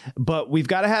well. But we've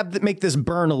got to make this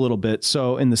burn a little bit.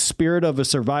 So in the spirit of a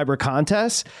Survivor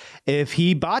contest, if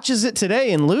he botches it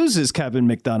today and loses Kevin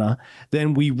McDonough,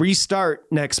 then we restart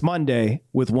next Monday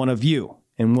with one of you.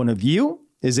 And one of you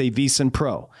is a VSiN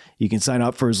Pro. You can sign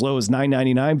up for as low as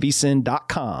 $9.99,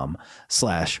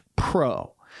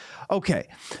 VSiN.com/pro. Okay,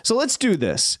 so let's do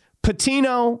this.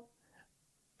 Patino,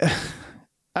 I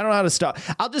don't know how to stop.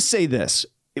 I'll just say this.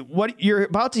 What you're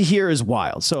about to hear is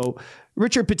wild. So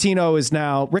Rick Pitino is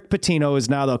now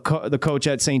the coach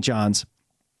at St. John's,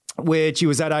 which he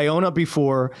was at Iona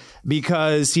before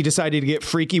because he decided to get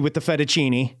freaky with the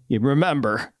fettuccine. You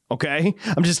remember, okay?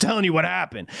 I'm just telling you what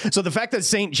happened. So the fact that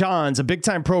St. John's, a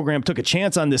big-time program, took a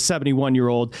chance on this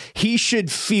 71-year-old, he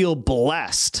should feel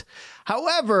blessed.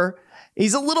 However,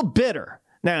 he's a little bitter.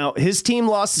 Now, his team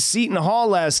lost to Seton Hall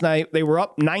last night. They were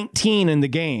up 19 in the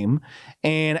game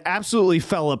and absolutely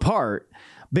fell apart.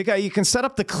 Big guy, you can set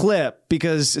up the clip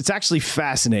because it's actually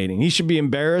fascinating. He should be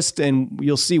embarrassed, and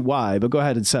you'll see why. But go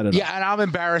ahead and set it up. Yeah, and I'm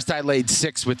embarrassed I laid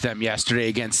 6 with them yesterday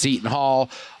against Seton Hall.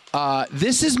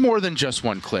 This is more than just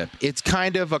one clip. It's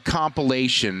kind of a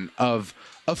compilation of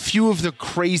a few of the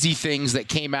crazy things that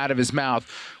came out of his mouth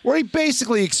where he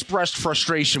basically expressed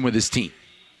frustration with his team.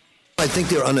 I think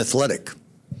they're unathletic.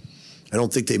 I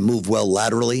don't think they move well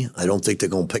laterally. I don't think they're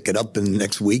going to pick it up in the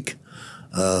next week.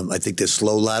 I think they're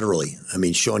slow laterally. I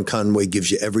mean, Sean Conway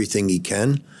gives you everything he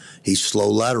can. He's slow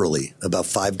laterally. About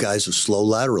 5 guys are slow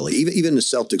laterally. Even the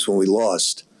Celtics, when we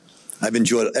lost, I've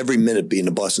enjoyed every minute being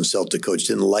a Boston Celtic coach.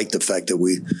 Didn't like the fact that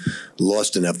we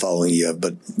lost in that following year,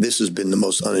 but this has been the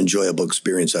most unenjoyable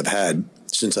experience I've had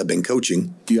since I've been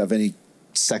coaching. Do you have any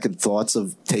second thoughts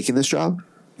of taking this job?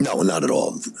 No, not at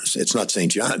all. It's not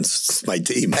St. John's. It's my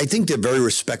team. I think they're very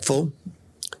respectful.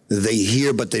 They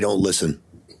hear, but they don't listen.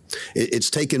 It's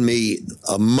taken me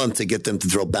a month to get them to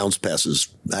throw bounce passes.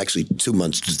 Actually, 2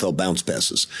 months to throw bounce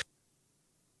passes.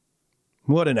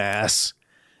 What an ass.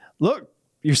 Look,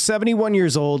 you're 71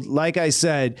 years old. Like I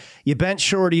said, you bent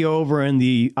Shorty over in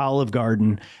the Olive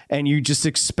Garden, and you just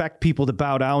expect people to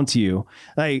bow down to you.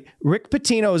 Like, Rick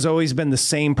Pitino has always been the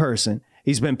same person.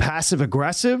 He's been passive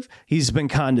aggressive. He's been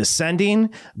condescending,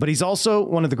 but he's also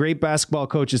one of the great basketball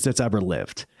coaches that's ever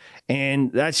lived.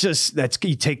 And that's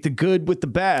you take the good with the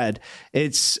bad.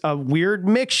 It's a weird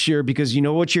mixture because you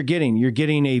know what you're getting. You're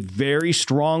getting a very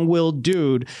strong-willed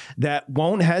dude that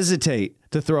won't hesitate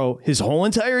to throw his whole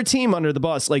entire team under the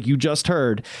bus, like you just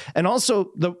heard. And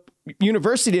also the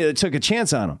university that took a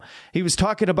chance on him. He was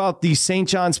talking about the St.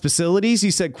 John's facilities. He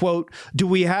said, quote, "Do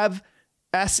we have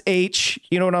SH,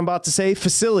 you know what I'm about to say,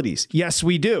 facilities? Yes,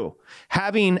 we do.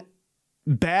 Having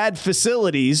bad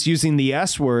facilities, using the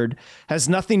S word, has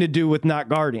nothing to do with not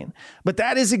guarding." But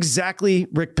that is exactly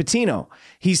Rick Pitino.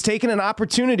 He's taken an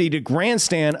opportunity to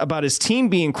grandstand about his team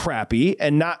being crappy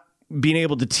and not being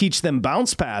able to teach them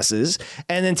bounce passes,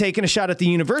 and then taking a shot at the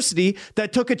university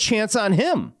that took a chance on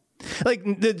him. Like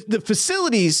the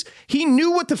facilities, he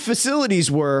knew what the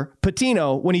facilities were,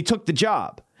 Pitino, when he took the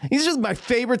job. These are my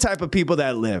favorite type of people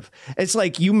that live. It's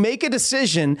like you make a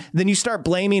decision, then you start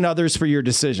blaming others for your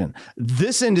decision.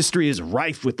 This industry is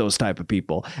rife with those type of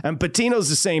people. And Pitino's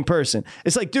the same person.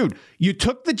 It's like, dude, you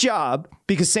took the job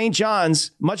because St.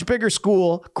 John's, much bigger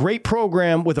school, great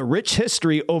program with a rich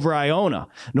history over Iona.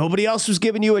 Nobody else was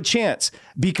giving you a chance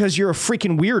because you're a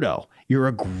freaking weirdo. You're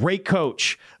a great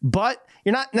coach, but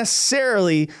you're not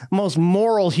necessarily the most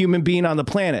moral human being on the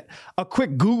planet. A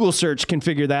quick Google search can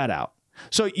figure that out.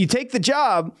 So you take the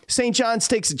job, St. John's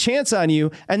takes a chance on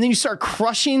you, and then you start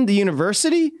crushing the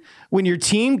university when your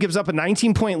team gives up a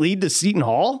 19-point lead to Seton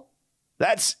Hall?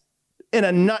 That's, in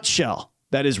a nutshell,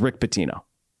 that is Rick Pitino.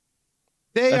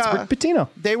 That's Rick Pitino.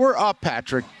 They were up,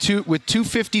 Patrick, with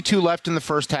 2:52 left in the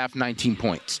first half, 19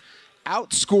 points.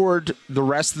 Outscored the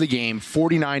rest of the game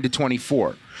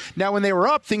 49-24. Now, when they were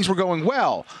up, things were going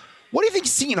well. What do you think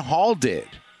Seton Hall did?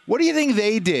 What do you think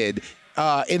they did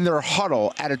in their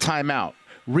huddle at a timeout?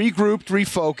 Regrouped,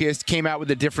 refocused, came out with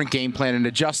a different game plan and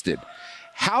adjusted.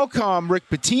 How come Rick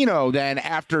Pitino then,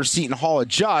 after Seton Hall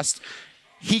adjusts,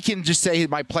 he can just say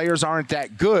my players aren't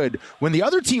that good? When the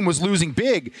other team was losing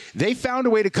big, they found a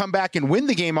way to come back and win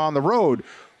the game on the road.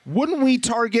 Wouldn't we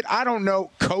target, I don't know,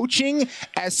 coaching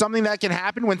as something that can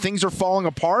happen when things are falling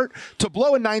apart? To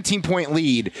blow a 19-point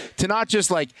lead, to not just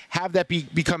like have that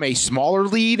become a smaller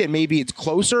lead and maybe it's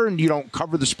closer and you don't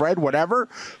cover the spread, whatever,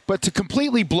 but to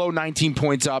completely blow 19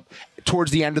 points up towards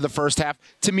the end of the first half,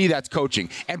 to me, that's coaching.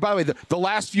 And by the way, the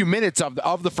last few minutes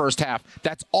of the first half,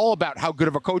 that's all about how good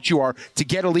of a coach you are to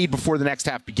get a lead before the next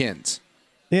half begins.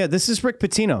 Yeah, this is Rick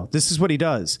Pitino. This is what he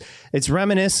does. It's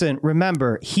reminiscent.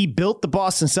 Remember, he built the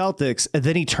Boston Celtics, and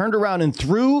then he turned around and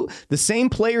threw the same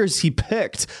players he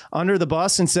picked under the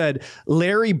bus and said,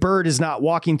 Larry Bird is not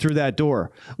walking through that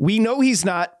door. We know he's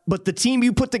not, but the team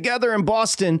you put together in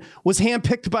Boston was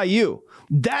handpicked by you.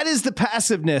 That is the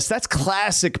passiveness. That's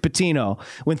classic Pitino.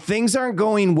 When things aren't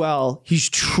going well, he's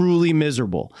truly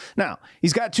miserable. Now,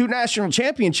 he's got 2 national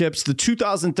championships. The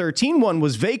 2013 one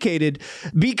was vacated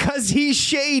because he's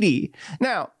shady.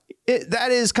 Now,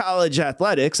 that is college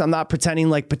athletics. I'm not pretending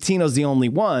like Pitino's the only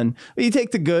one. But you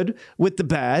take the good with the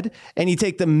bad, and you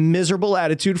take the miserable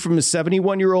attitude from a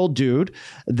 71-year-old dude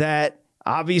that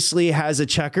obviously has a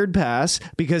checkered past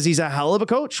because he's a hell of a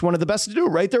coach, one of the best to do,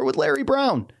 right there with Larry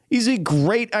Brown. He's a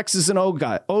great X's and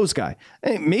O's guy,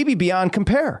 maybe beyond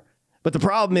compare. But the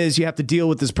problem is you have to deal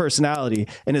with his personality,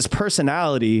 and his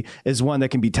personality is one that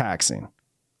can be taxing.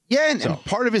 Yeah, and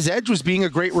part of his edge was being a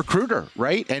great recruiter,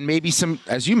 right? And maybe some,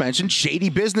 as you mentioned, shady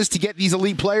business to get these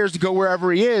elite players to go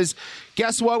wherever he is.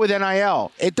 Guess what with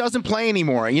NIL? It doesn't play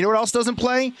anymore. And you know what else doesn't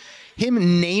play?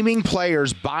 Him naming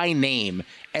players by name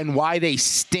and why they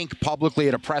stink publicly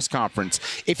at a press conference.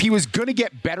 If he was going to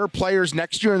get better players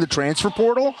next year in the transfer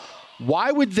portal,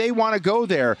 why would they want to go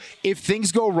there? If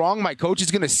things go wrong, my coach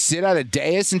is going to sit at a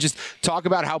dais and just talk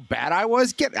about how bad I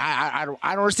was? I don't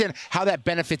understand how that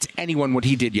benefits anyone what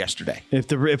he did yesterday.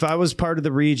 If I was part of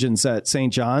the Regents at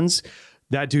St. John's,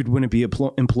 that dude wouldn't be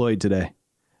employed today.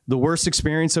 The worst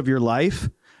experience of your life?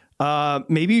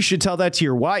 Maybe you should tell that to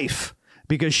your wife,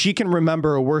 because she can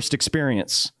remember a worst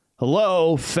experience.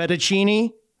 Hello,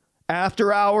 fettuccine,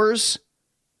 after hours.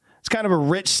 It's kind of a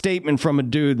rich statement from a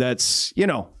dude that's,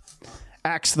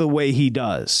 acts the way he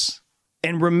does.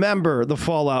 And remember the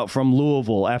fallout from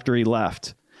Louisville after he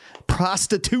left.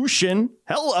 Prostitution.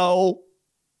 Hello.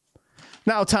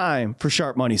 Now time for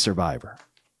Sharp Money Survivor.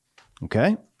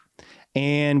 Okay.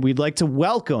 And we'd like to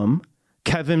welcome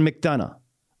Kevin McDonough,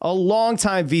 a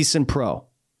longtime VSiN pro.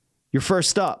 You're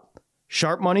first up.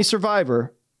 Sharp Money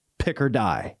Survivor, pick or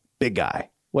die. Big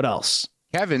guy. What else?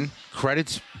 Kevin,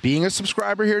 credits being a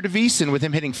subscriber here to VSiN with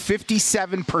him hitting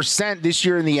 57% this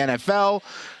year in the NFL.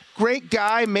 great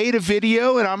guy, made a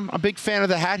video, and I'm a big fan of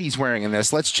the hat he's wearing in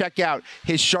this. Let's check out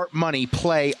his Sharp Money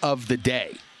play of the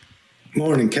day.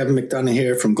 Morning, Kevin McDonough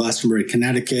here from Glastonbury,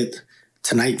 Connecticut.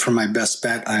 Tonight for my best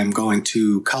bet, I'm going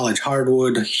to College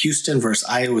Hardwood, Houston versus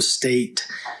Iowa State,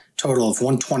 total of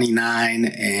 129,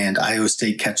 and Iowa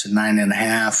State catching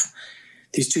 9.5.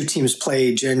 These two teams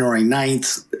played January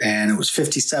 9th, and it was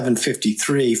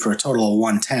 57-53 for a total of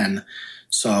 110.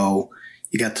 So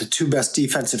you got the two best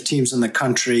defensive teams in the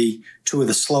country, two of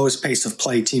the slowest pace of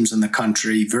play teams in the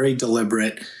country, very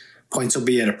deliberate. Points will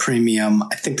be at a premium.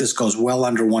 I think this goes well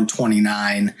under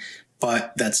 129,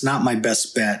 but that's not my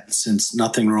best bet since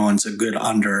nothing ruins a good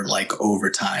under like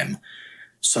overtime.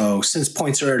 So since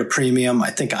points are at a premium,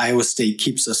 I think Iowa State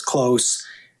keeps us close.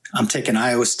 I'm taking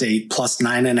Iowa State plus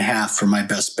 9.5 for my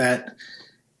best bet,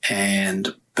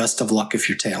 and best of luck if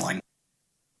you're tailing.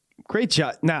 Great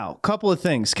job. Now, a couple of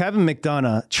things. Kevin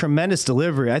McDonough, tremendous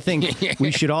delivery. I think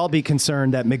we should all be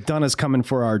concerned that McDonough's coming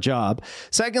for our job.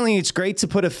 Secondly, it's great to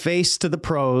put a face to the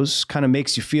pros. Kind of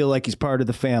makes you feel like he's part of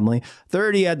the family.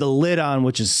 Third, he had the lid on,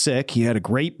 which is sick. He had a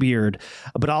great beard.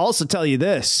 But I'll also tell you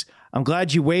this. I'm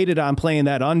glad you waited on playing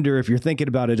that under. If you're thinking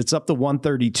about it, it's up to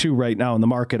 132 right now in the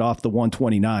market off the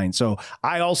 129. So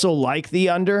I also like the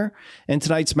under in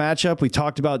tonight's matchup. We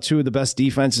talked about two of the best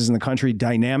defenses in the country,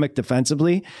 dynamic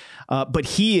defensively. But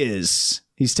he's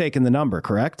taking the number,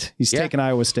 correct? He's taking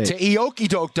Iowa State. He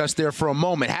okey-doked us there for a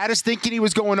moment. Had us thinking he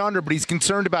was going under, but he's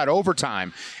concerned about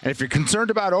overtime. And if you're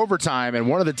concerned about overtime and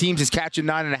one of the teams is catching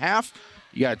 9.5,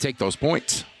 you got to take those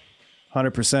points.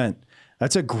 100%.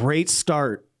 That's a great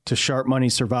start to Sharp Money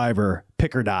Survivor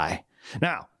Pick or Die.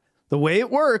 Now, the way it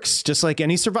works, just like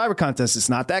any Survivor contest, it's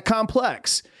not that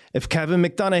complex. If Kevin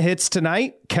McDonough hits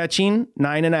tonight, catching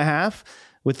 9.5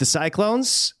 with the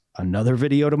Cyclones, another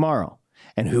video tomorrow.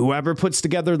 And whoever puts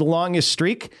together the longest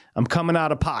streak, I'm coming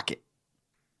out of pocket.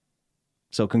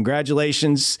 So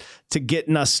congratulations to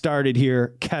getting us started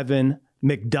here, Kevin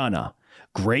McDonough.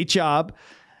 Great job.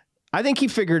 I think he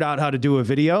figured out how to do a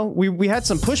video. We had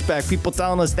some pushback, people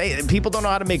telling us people don't know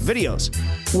how to make videos.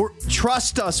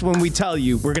 Trust us when we tell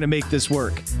you we're going to make this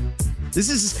work. This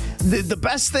is the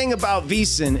best thing about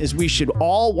VSiN is we should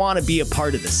all want to be a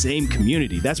part of the same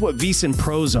community. That's what VSiN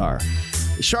pros are.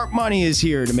 Sharp Money is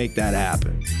here to make that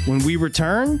happen. When we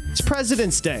return, it's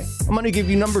President's Day. I'm going to give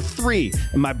you number 3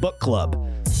 in my book club.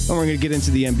 And we're going to get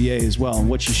into the NBA as well and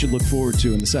what you should look forward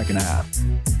to in the second half.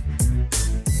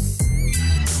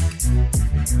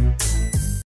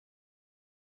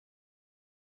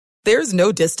 There's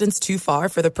no distance too far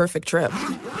for the perfect trip.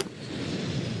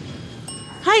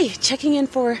 Hi, checking in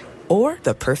for... Or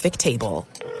the perfect table.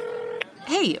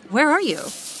 Hey, where are you?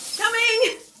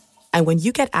 Coming! And when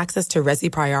you get access to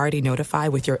Resi Priority Notify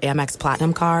with your Amex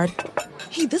Platinum card...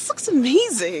 Hey, this looks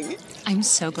amazing. I'm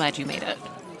so glad you made it.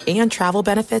 And travel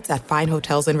benefits at fine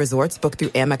hotels and resorts booked through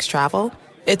Amex Travel,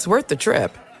 it's worth the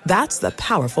trip. That's the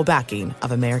powerful backing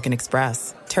of American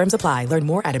Express. Terms apply. Learn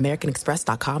more at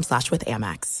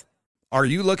americanexpress.com/withAmex. Are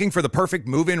you looking for the perfect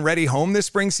move-in ready home this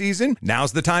spring season?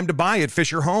 Now's the time to buy at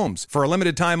Fisher Homes. For a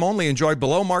limited time only, enjoy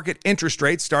below-market interest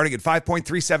rates starting at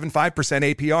 5.375%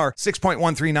 APR,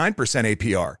 6.139%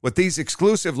 APR. With these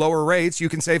exclusive lower rates, you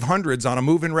can save hundreds on a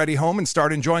move-in ready home and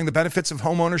start enjoying the benefits of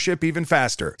homeownership even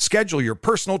faster. Schedule your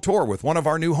personal tour with one of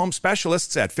our new home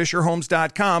specialists at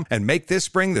FisherHomes.com and make this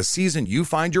spring the season you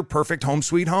find your perfect home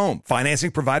sweet home.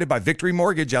 Financing provided by Victory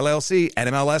Mortgage, LLC,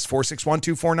 NMLS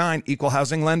 461249, Equal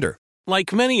Housing Lender.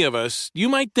 Like many of us, you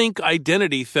might think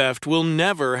identity theft will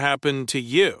never happen to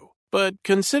you. But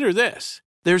consider this.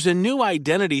 There's a new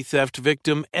identity theft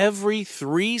victim every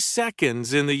 3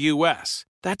 seconds in the U.S.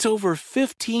 That's over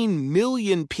 15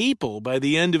 million people by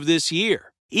the end of this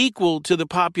year, equal to the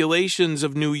populations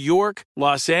of New York,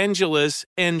 Los Angeles,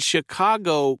 and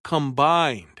Chicago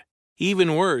combined.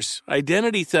 Even worse,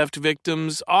 identity theft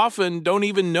victims often don't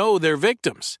even know they're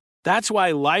victims. That's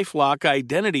why LifeLock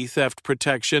Identity Theft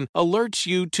Protection alerts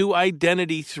you to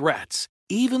identity threats,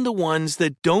 even the ones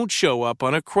that don't show up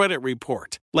on a credit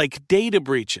report, like data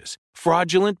breaches,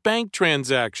 fraudulent bank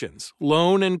transactions,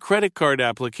 loan and credit card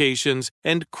applications,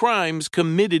 and crimes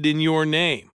committed in your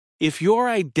name. If your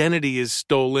identity is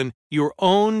stolen, your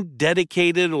own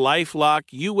dedicated LifeLock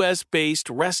U.S.-based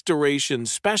restoration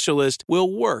specialist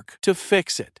will work to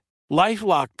fix it.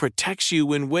 LifeLock protects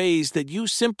you in ways that you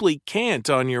simply can't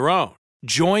on your own.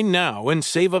 Join now and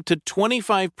save up to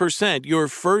 25% your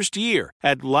first year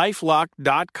at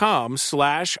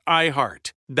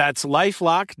LifeLock.com/iHeart. That's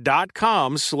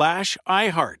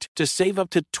LifeLock.com/iHeart to save up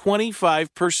to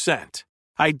 25%.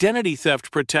 Identity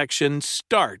theft protection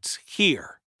starts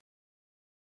here.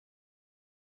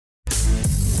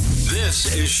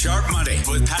 This is Sharp Money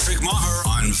with Patrick Maher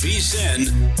on VSiN,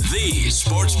 the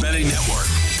Sports Betting Network.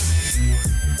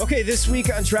 Okay, this week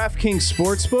on DraftKings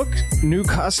Sportsbook, new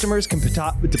customers can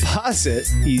deposit,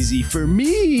 easy for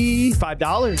me,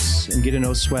 $5 and get a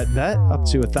no-sweat bet up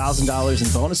to $1,000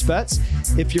 in bonus bets.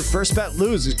 If your first bet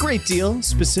loses, great deal,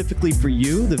 specifically for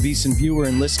you, the VSiN viewer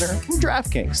and listener from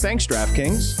DraftKings. Thanks,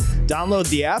 DraftKings. Download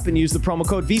the app and use the promo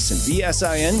code VSiN,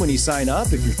 V-S-I-N, when you sign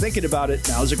up. If you're thinking about it,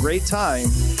 now's a great time.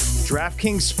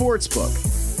 DraftKings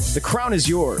Sportsbook. The crown is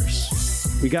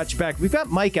yours. We got you back. We've got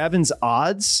Mike Evans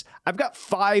odds. I've got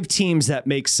 5 teams that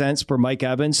make sense for Mike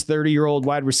Evans, 30-year-old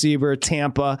wide receiver,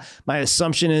 Tampa. My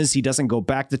assumption is he doesn't go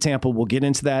back to Tampa. We'll get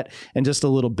into that in just a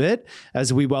little bit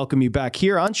as we welcome you back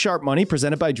here on Sharp Money,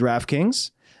 presented by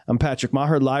DraftKings. I'm Patrick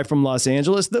Maher, live from Los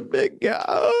Angeles. The big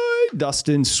guy,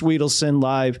 Dustin Sweetelson,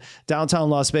 live downtown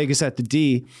Las Vegas at the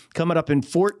D. Coming up in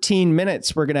 14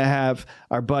 minutes, we're going to have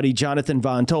our buddy Jonathan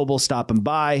Von Tobel stopping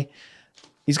by.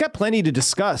 He's got plenty to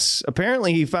discuss.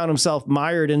 Apparently, he found himself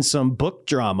mired in some book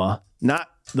drama, not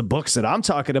the books that I'm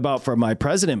talking about for my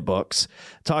president books,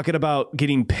 talking about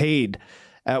getting paid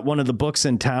at one of the books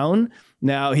in town.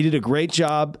 Now, he did a great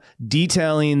job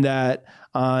detailing that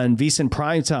on VSiN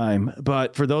Primetime,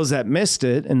 but for those that missed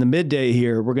it in the midday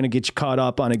here, we're going to get you caught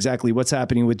up on exactly what's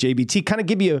happening with JBT, kind of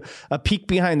give you a peek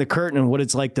behind the curtain on what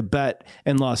it's like to bet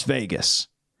in Las Vegas.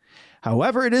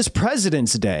 However, it is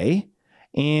President's Day.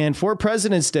 And for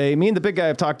President's Day, me and the big guy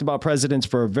have talked about presidents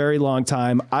for a very long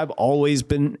time. I've always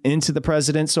been into the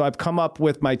president, so I've come up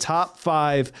with my top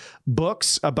 5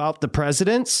 books about the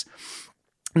presidents.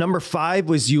 Number 5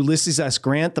 was Ulysses S.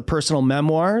 Grant, The Personal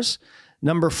Memoirs.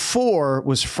 Number 4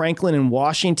 was Franklin and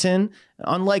Washington, an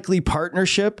unlikely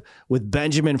partnership with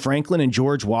Benjamin Franklin and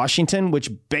George Washington,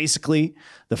 which basically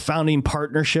the founding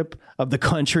partnership of the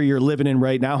country you're living in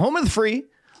right now. Home of the free,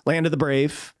 land of the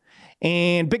brave.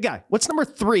 And big guy, what's number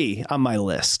 3 on my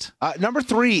list? Number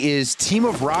 3 is Team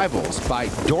of Rivals by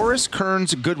Doris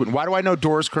Kearns Goodwin. Why do I know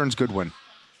Doris Kearns Goodwin?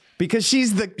 Because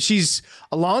she's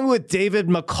along with David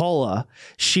McCullough,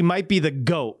 she might be the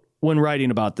GOAT when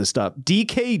writing about this stuff.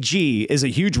 DKG is a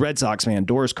huge Red Sox fan,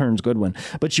 Doris Kearns Goodwin,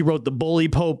 but she wrote The Bully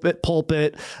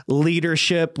Pulpit,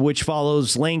 Leadership, which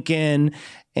follows Lincoln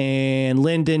and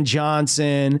Lyndon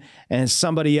Johnson and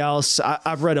somebody else.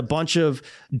 I've read a bunch of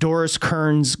Doris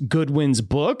Kearns Goodwin's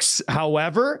books.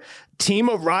 However, Team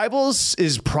of Rivals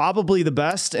is probably the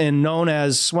best and known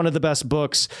as one of the best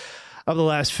books of the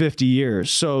last 50 years.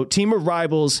 So Team of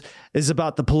Rivals is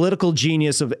about the political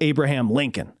genius of Abraham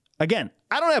Lincoln. Again,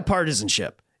 I don't have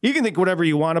partisanship. You can think whatever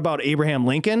you want about Abraham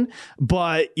Lincoln,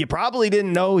 but you probably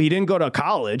didn't know he didn't go to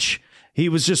college. He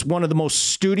was just one of the most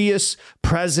studious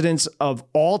presidents of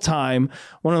all time,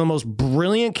 one of the most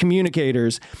brilliant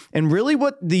communicators. And really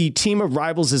what the Team of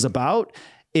Rivals is about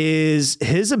is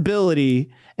his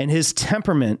ability and his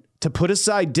temperament to put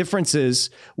aside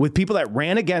differences with people that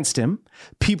ran against him,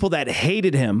 people that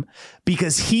hated him,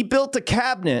 because he built a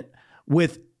cabinet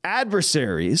with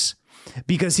adversaries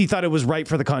because he thought it was right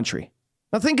for the country.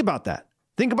 Now think about that.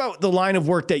 Think about the line of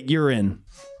work that you're in.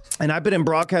 And I've been in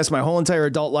broadcast my whole entire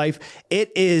adult life.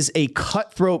 It is a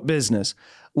cutthroat business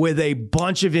with a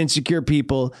bunch of insecure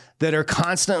people that are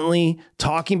constantly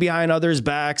talking behind others'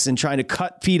 backs and trying to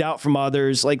cut feet out from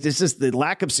others. Like, this is the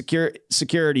lack of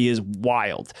security is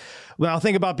wild. Well,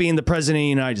 think about being the president of the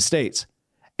United States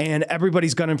and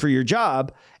everybody's gunning for your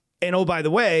job. And oh, by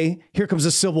the way, here comes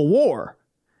a civil war.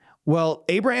 Well,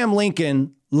 Abraham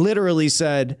Lincoln literally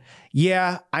said,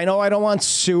 yeah, I know I don't want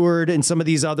Seward and some of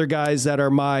these other guys that are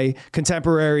my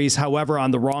contemporaries, however, on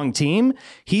the wrong team.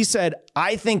 He said,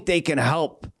 I think they can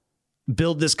help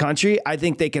build this country. I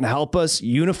think they can help us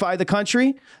unify the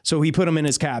country. So he put them in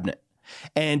his cabinet.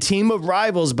 And Team of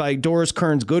Rivals by Doris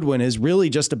Kearns Goodwin is really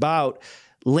just about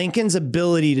Lincoln's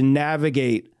ability to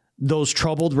navigate those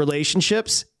troubled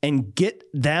relationships and get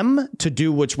them to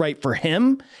do what's right for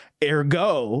him,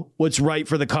 ergo, what's right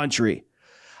for the country.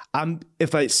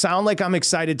 If I sound like I'm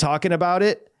excited talking about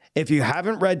it, if you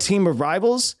haven't read Team of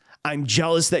Rivals, I'm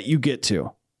jealous that you get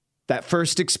to that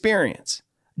first experience.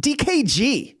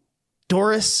 DKG,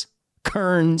 Doris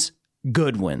Kearns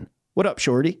Goodwin. What up,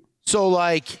 Shorty? So,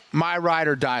 like, my ride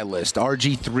or die list,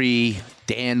 RG3,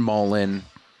 Dan Mullen,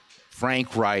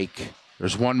 Frank Reich.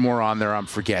 There's one more on there I'm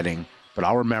forgetting, but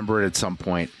I'll remember it at some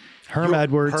point. Herm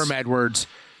Edwards.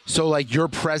 So, like, your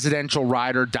presidential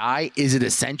ride or die, is it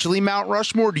essentially Mount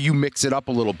Rushmore? Or do you mix it up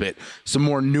a little bit? Some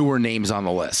more newer names on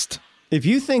the list. If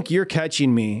you think you're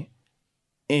catching me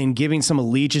in giving some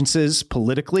allegiances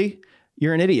politically,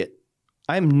 you're an idiot.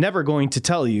 I'm never going to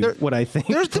tell you what I think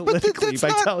politically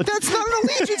by telling you. That's not an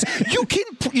allegiance.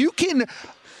 You can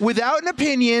without an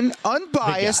opinion,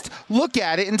 unbiased, look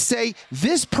at it and say,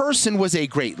 this person was a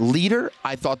great leader.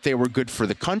 I thought they were good for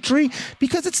the country,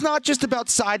 because it's not just about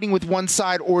siding with one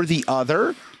side or the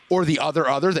other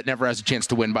that never has a chance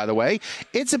to win, by the way.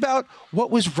 It's about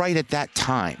what was right at that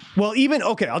time. Well,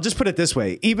 I'll just put it this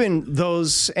way. Even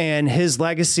those, and his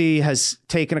legacy has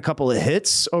taken a couple of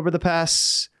hits over the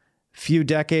past few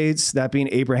decades, that being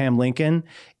Abraham Lincoln.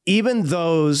 Even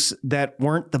those that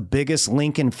weren't the biggest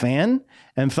Lincoln fan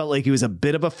and felt like he was a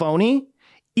bit of a phony,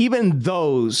 even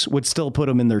those would still put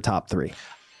him in their top 3.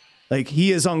 Like,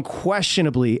 he is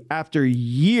unquestionably, after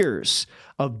years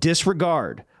of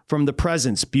disregard from the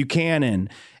presidents, Buchanan,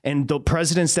 and the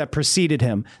presidents that preceded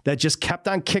him, that just kept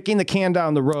on kicking the can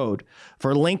down the road,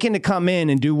 for Lincoln to come in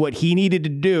and do what he needed to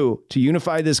do to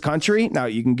unify this country. Now,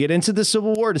 you can get into the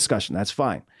Civil War discussion. That's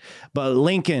fine. But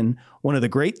Lincoln, one of the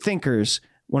great thinkers,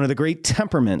 one of the great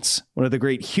temperaments, one of the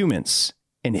great humans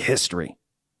in history.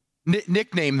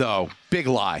 Nickname, though, big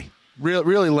lie.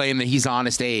 Really lame that he's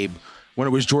Honest Abe when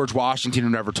it was George Washington who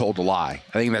never told a lie.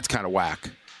 I think that's kind of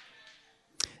whack.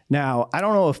 Now, I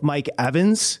don't know if Mike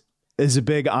Evans is a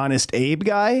big Honest Abe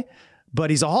guy, but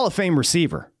he's a Hall of Fame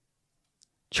receiver.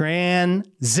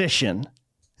 Transition.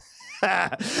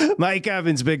 Mike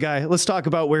Evans, big guy. Let's talk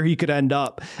about where he could end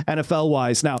up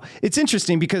NFL-wise. Now, it's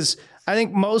interesting because I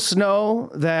think most know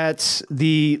that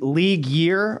the league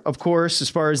year, of course, as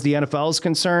far as the NFL is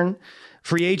concerned,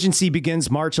 free agency begins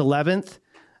March 11th.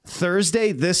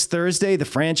 This Thursday, the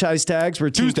franchise tags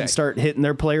where teams can start hitting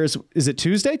their players. Is it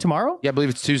Tuesday, tomorrow? Yeah, I believe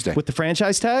it's Tuesday. With the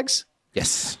franchise tags?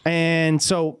 Yes. And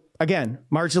so, again,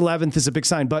 March 11th is a big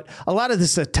sign, but a lot of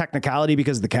this is a technicality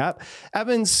because of the cap.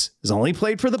 Evans has only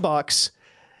played for the Bucs,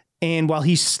 and while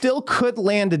he still could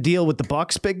land a deal with the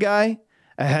Bucs, big guy,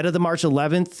 ahead of the March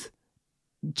 11th,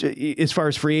 as far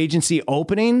as free agency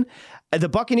opening, the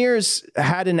Buccaneers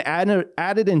had an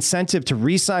added incentive to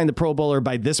re-sign the Pro Bowler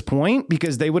by this point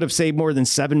because they would have saved more than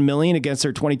 $7 million against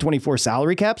their 2024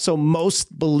 salary cap. So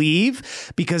most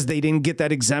believe, because they didn't get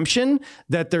that exemption,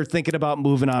 that they're thinking about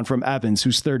moving on from Evans,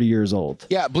 who's 30 years old.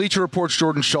 Yeah, Bleacher Report's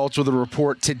Jordan Schultz with a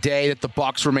report today that the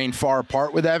Bucs remain far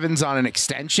apart with Evans on an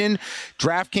extension.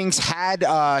 DraftKings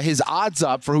had his odds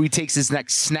up for who he takes his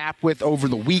next snap with over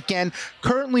the weekend.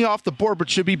 Currently off the board, but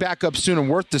should be back up soon and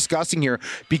worth discussing here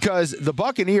because the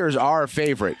Buccaneers are a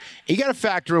favorite. You got to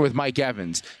factor in with Mike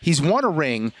Evans. He's won a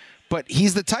ring, but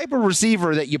he's the type of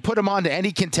receiver that you put him on to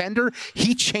any contender,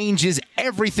 he changes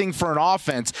everything for an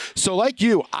offense. So like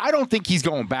you, I don't think he's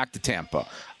going back to Tampa.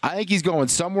 I think he's going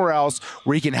somewhere else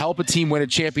where he can help a team win a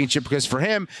championship because for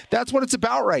him, that's what it's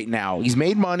about right now. He's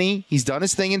made money. He's done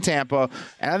his thing in Tampa.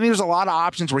 And I think there's a lot of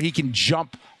options where he can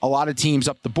jump a lot of teams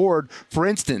up the board. For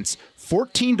instance,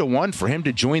 14-1 for him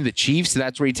to join the Chiefs. So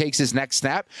that's where he takes his next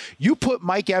snap. You put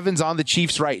Mike Evans on the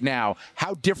Chiefs right now.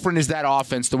 How different is that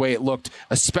offense the way it looked,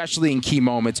 especially in key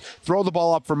moments? Throw the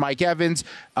ball up for Mike Evans.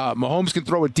 Mahomes can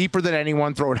throw it deeper than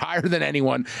anyone, throw it higher than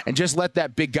anyone, and just let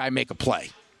that big guy make a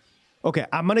play. Okay,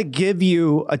 I'm going to give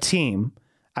you a team.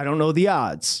 I don't know the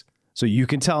odds, so you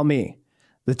can tell me.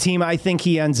 The team I think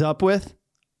he ends up with,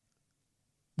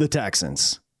 the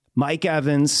Texans. Mike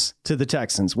Evans to the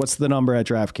Texans. What's the number at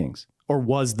DraftKings? Or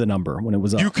was the number when it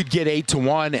was up? You could get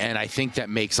 8-1, and I think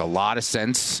that makes a lot of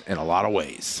sense in a lot of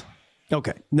ways.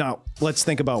 Okay, now let's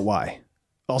think about why.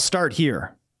 I'll start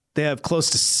here. They have close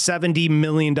to $70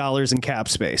 million in cap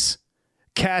space.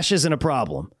 Cash isn't a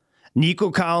problem.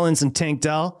 Nico Collins and Tank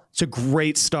Dell, it's a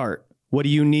great start. What do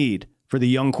you need for the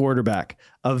young quarterback?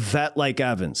 A vet like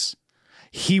Evans.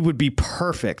 He would be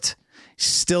perfect.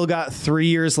 Still got 3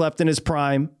 years left in his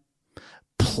prime.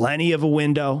 Plenty of a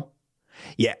window.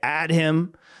 You add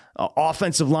him.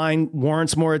 Offensive line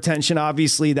warrants more attention,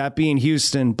 obviously, that being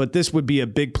Houston, but this would be a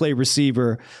big play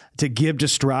receiver to give to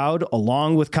Stroud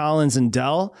along with Collins and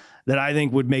Dell that I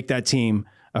think would make that team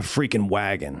a freaking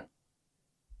wagon.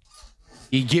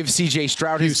 He gives C.J.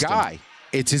 Stroud Houston. His guy.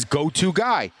 It's his go-to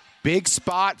guy. Big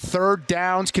spot, third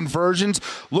downs, conversions.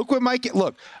 Look,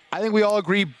 I think we all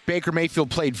agree Baker Mayfield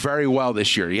played very well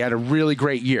this year. He had a really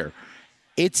great year.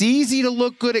 It's easy to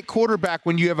look good at quarterback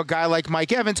when you have a guy like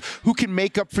Mike Evans who can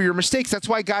make up for your mistakes. That's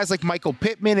why guys like Michael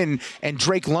Pittman and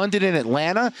Drake London in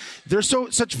Atlanta, they're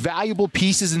such valuable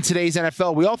pieces in today's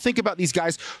NFL. We all think about these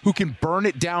guys who can burn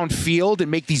it downfield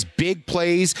and make these big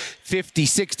plays, 50,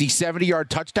 60, 70-yard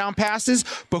touchdown passes,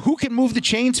 but who can move the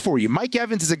chains for you? Mike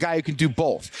Evans is a guy who can do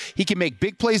both. He can make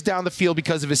big plays down the field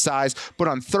because of his size, but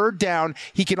on third down,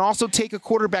 he can also take a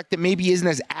quarterback that maybe isn't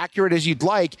as accurate as you'd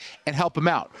like and help him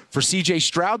out. For C.J.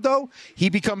 Stroud, though, he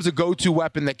becomes a go-to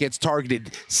weapon that gets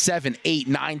targeted 7, 8,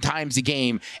 9 times a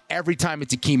game every time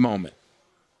it's a key moment.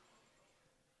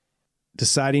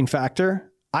 Deciding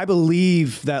factor, I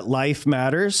believe that life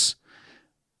matters.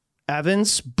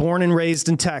 Evans, born and raised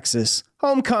in Texas,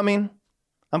 homecoming.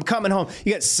 I'm coming home.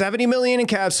 You got $70 million in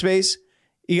cap space.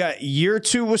 You got year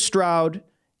 2 with Stroud.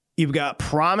 You've got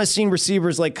promising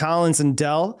receivers like Collins and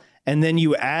Dell. And then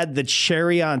you add the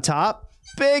cherry on top.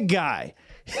 Big guy.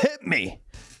 Hit me.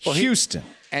 Well, Houston.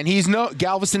 He's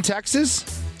Galveston, Texas.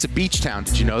 It's a beach town.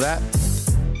 Did you know that?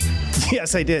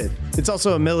 Yes, I did. It's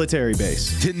also a military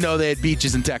base. Didn't know they had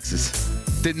beaches in Texas.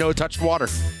 Didn't know it touched water.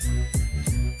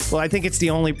 Well, I think it's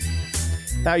the only...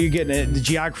 Now you're getting it. The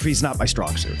geography's not my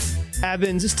strong suit.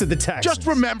 Evans to the Texans. Just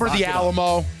remember the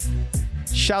Alamo.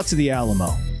 Shout to the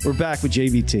Alamo. We're back with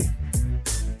JVT.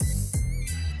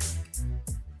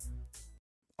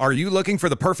 Are you looking for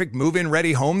the perfect move-in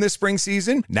ready home this spring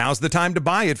season? Now's the time to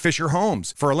buy at Fisher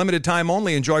Homes. For a limited time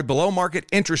only, enjoy below-market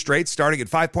interest rates starting at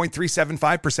 5.375%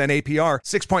 APR,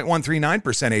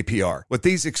 6.139% APR. With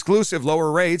these exclusive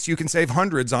lower rates, you can save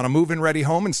hundreds on a move-in ready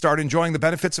home and start enjoying the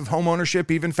benefits of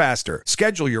homeownership even faster.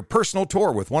 Schedule your personal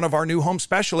tour with one of our new home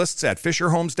specialists at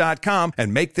FisherHomes.com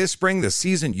and make this spring the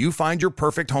season you find your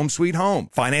perfect home sweet home.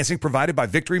 Financing provided by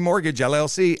Victory Mortgage,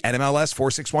 LLC, NMLS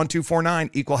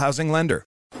 461249, Equal Housing Lender.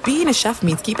 Being a chef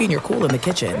means keeping your cool in the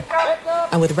kitchen.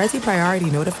 And with Resi Priority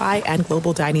Notify and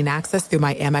Global Dining Access through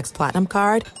my Amex Platinum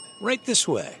card, right this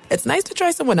way. It's nice to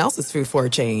try someone else's food for a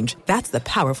change. That's the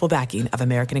powerful backing of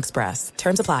American Express.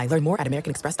 Terms apply. Learn more at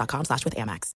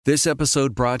americanexpress.com/withAmex. This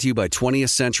episode brought to you by 20th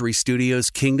Century Studios'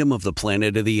 Kingdom of the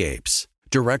Planet of the Apes.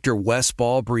 Director Wes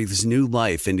Ball breathes new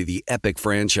life into the epic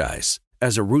franchise.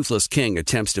 As a ruthless king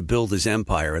attempts to build his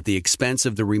empire at the expense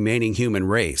of the remaining human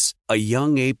race, a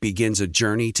young ape begins a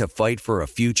journey to fight for a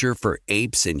future for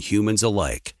apes and humans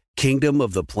alike. Kingdom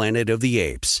of the Planet of the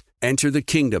Apes. Enter the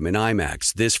kingdom in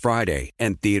IMAX this Friday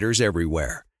and theaters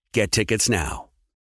everywhere. Get tickets now.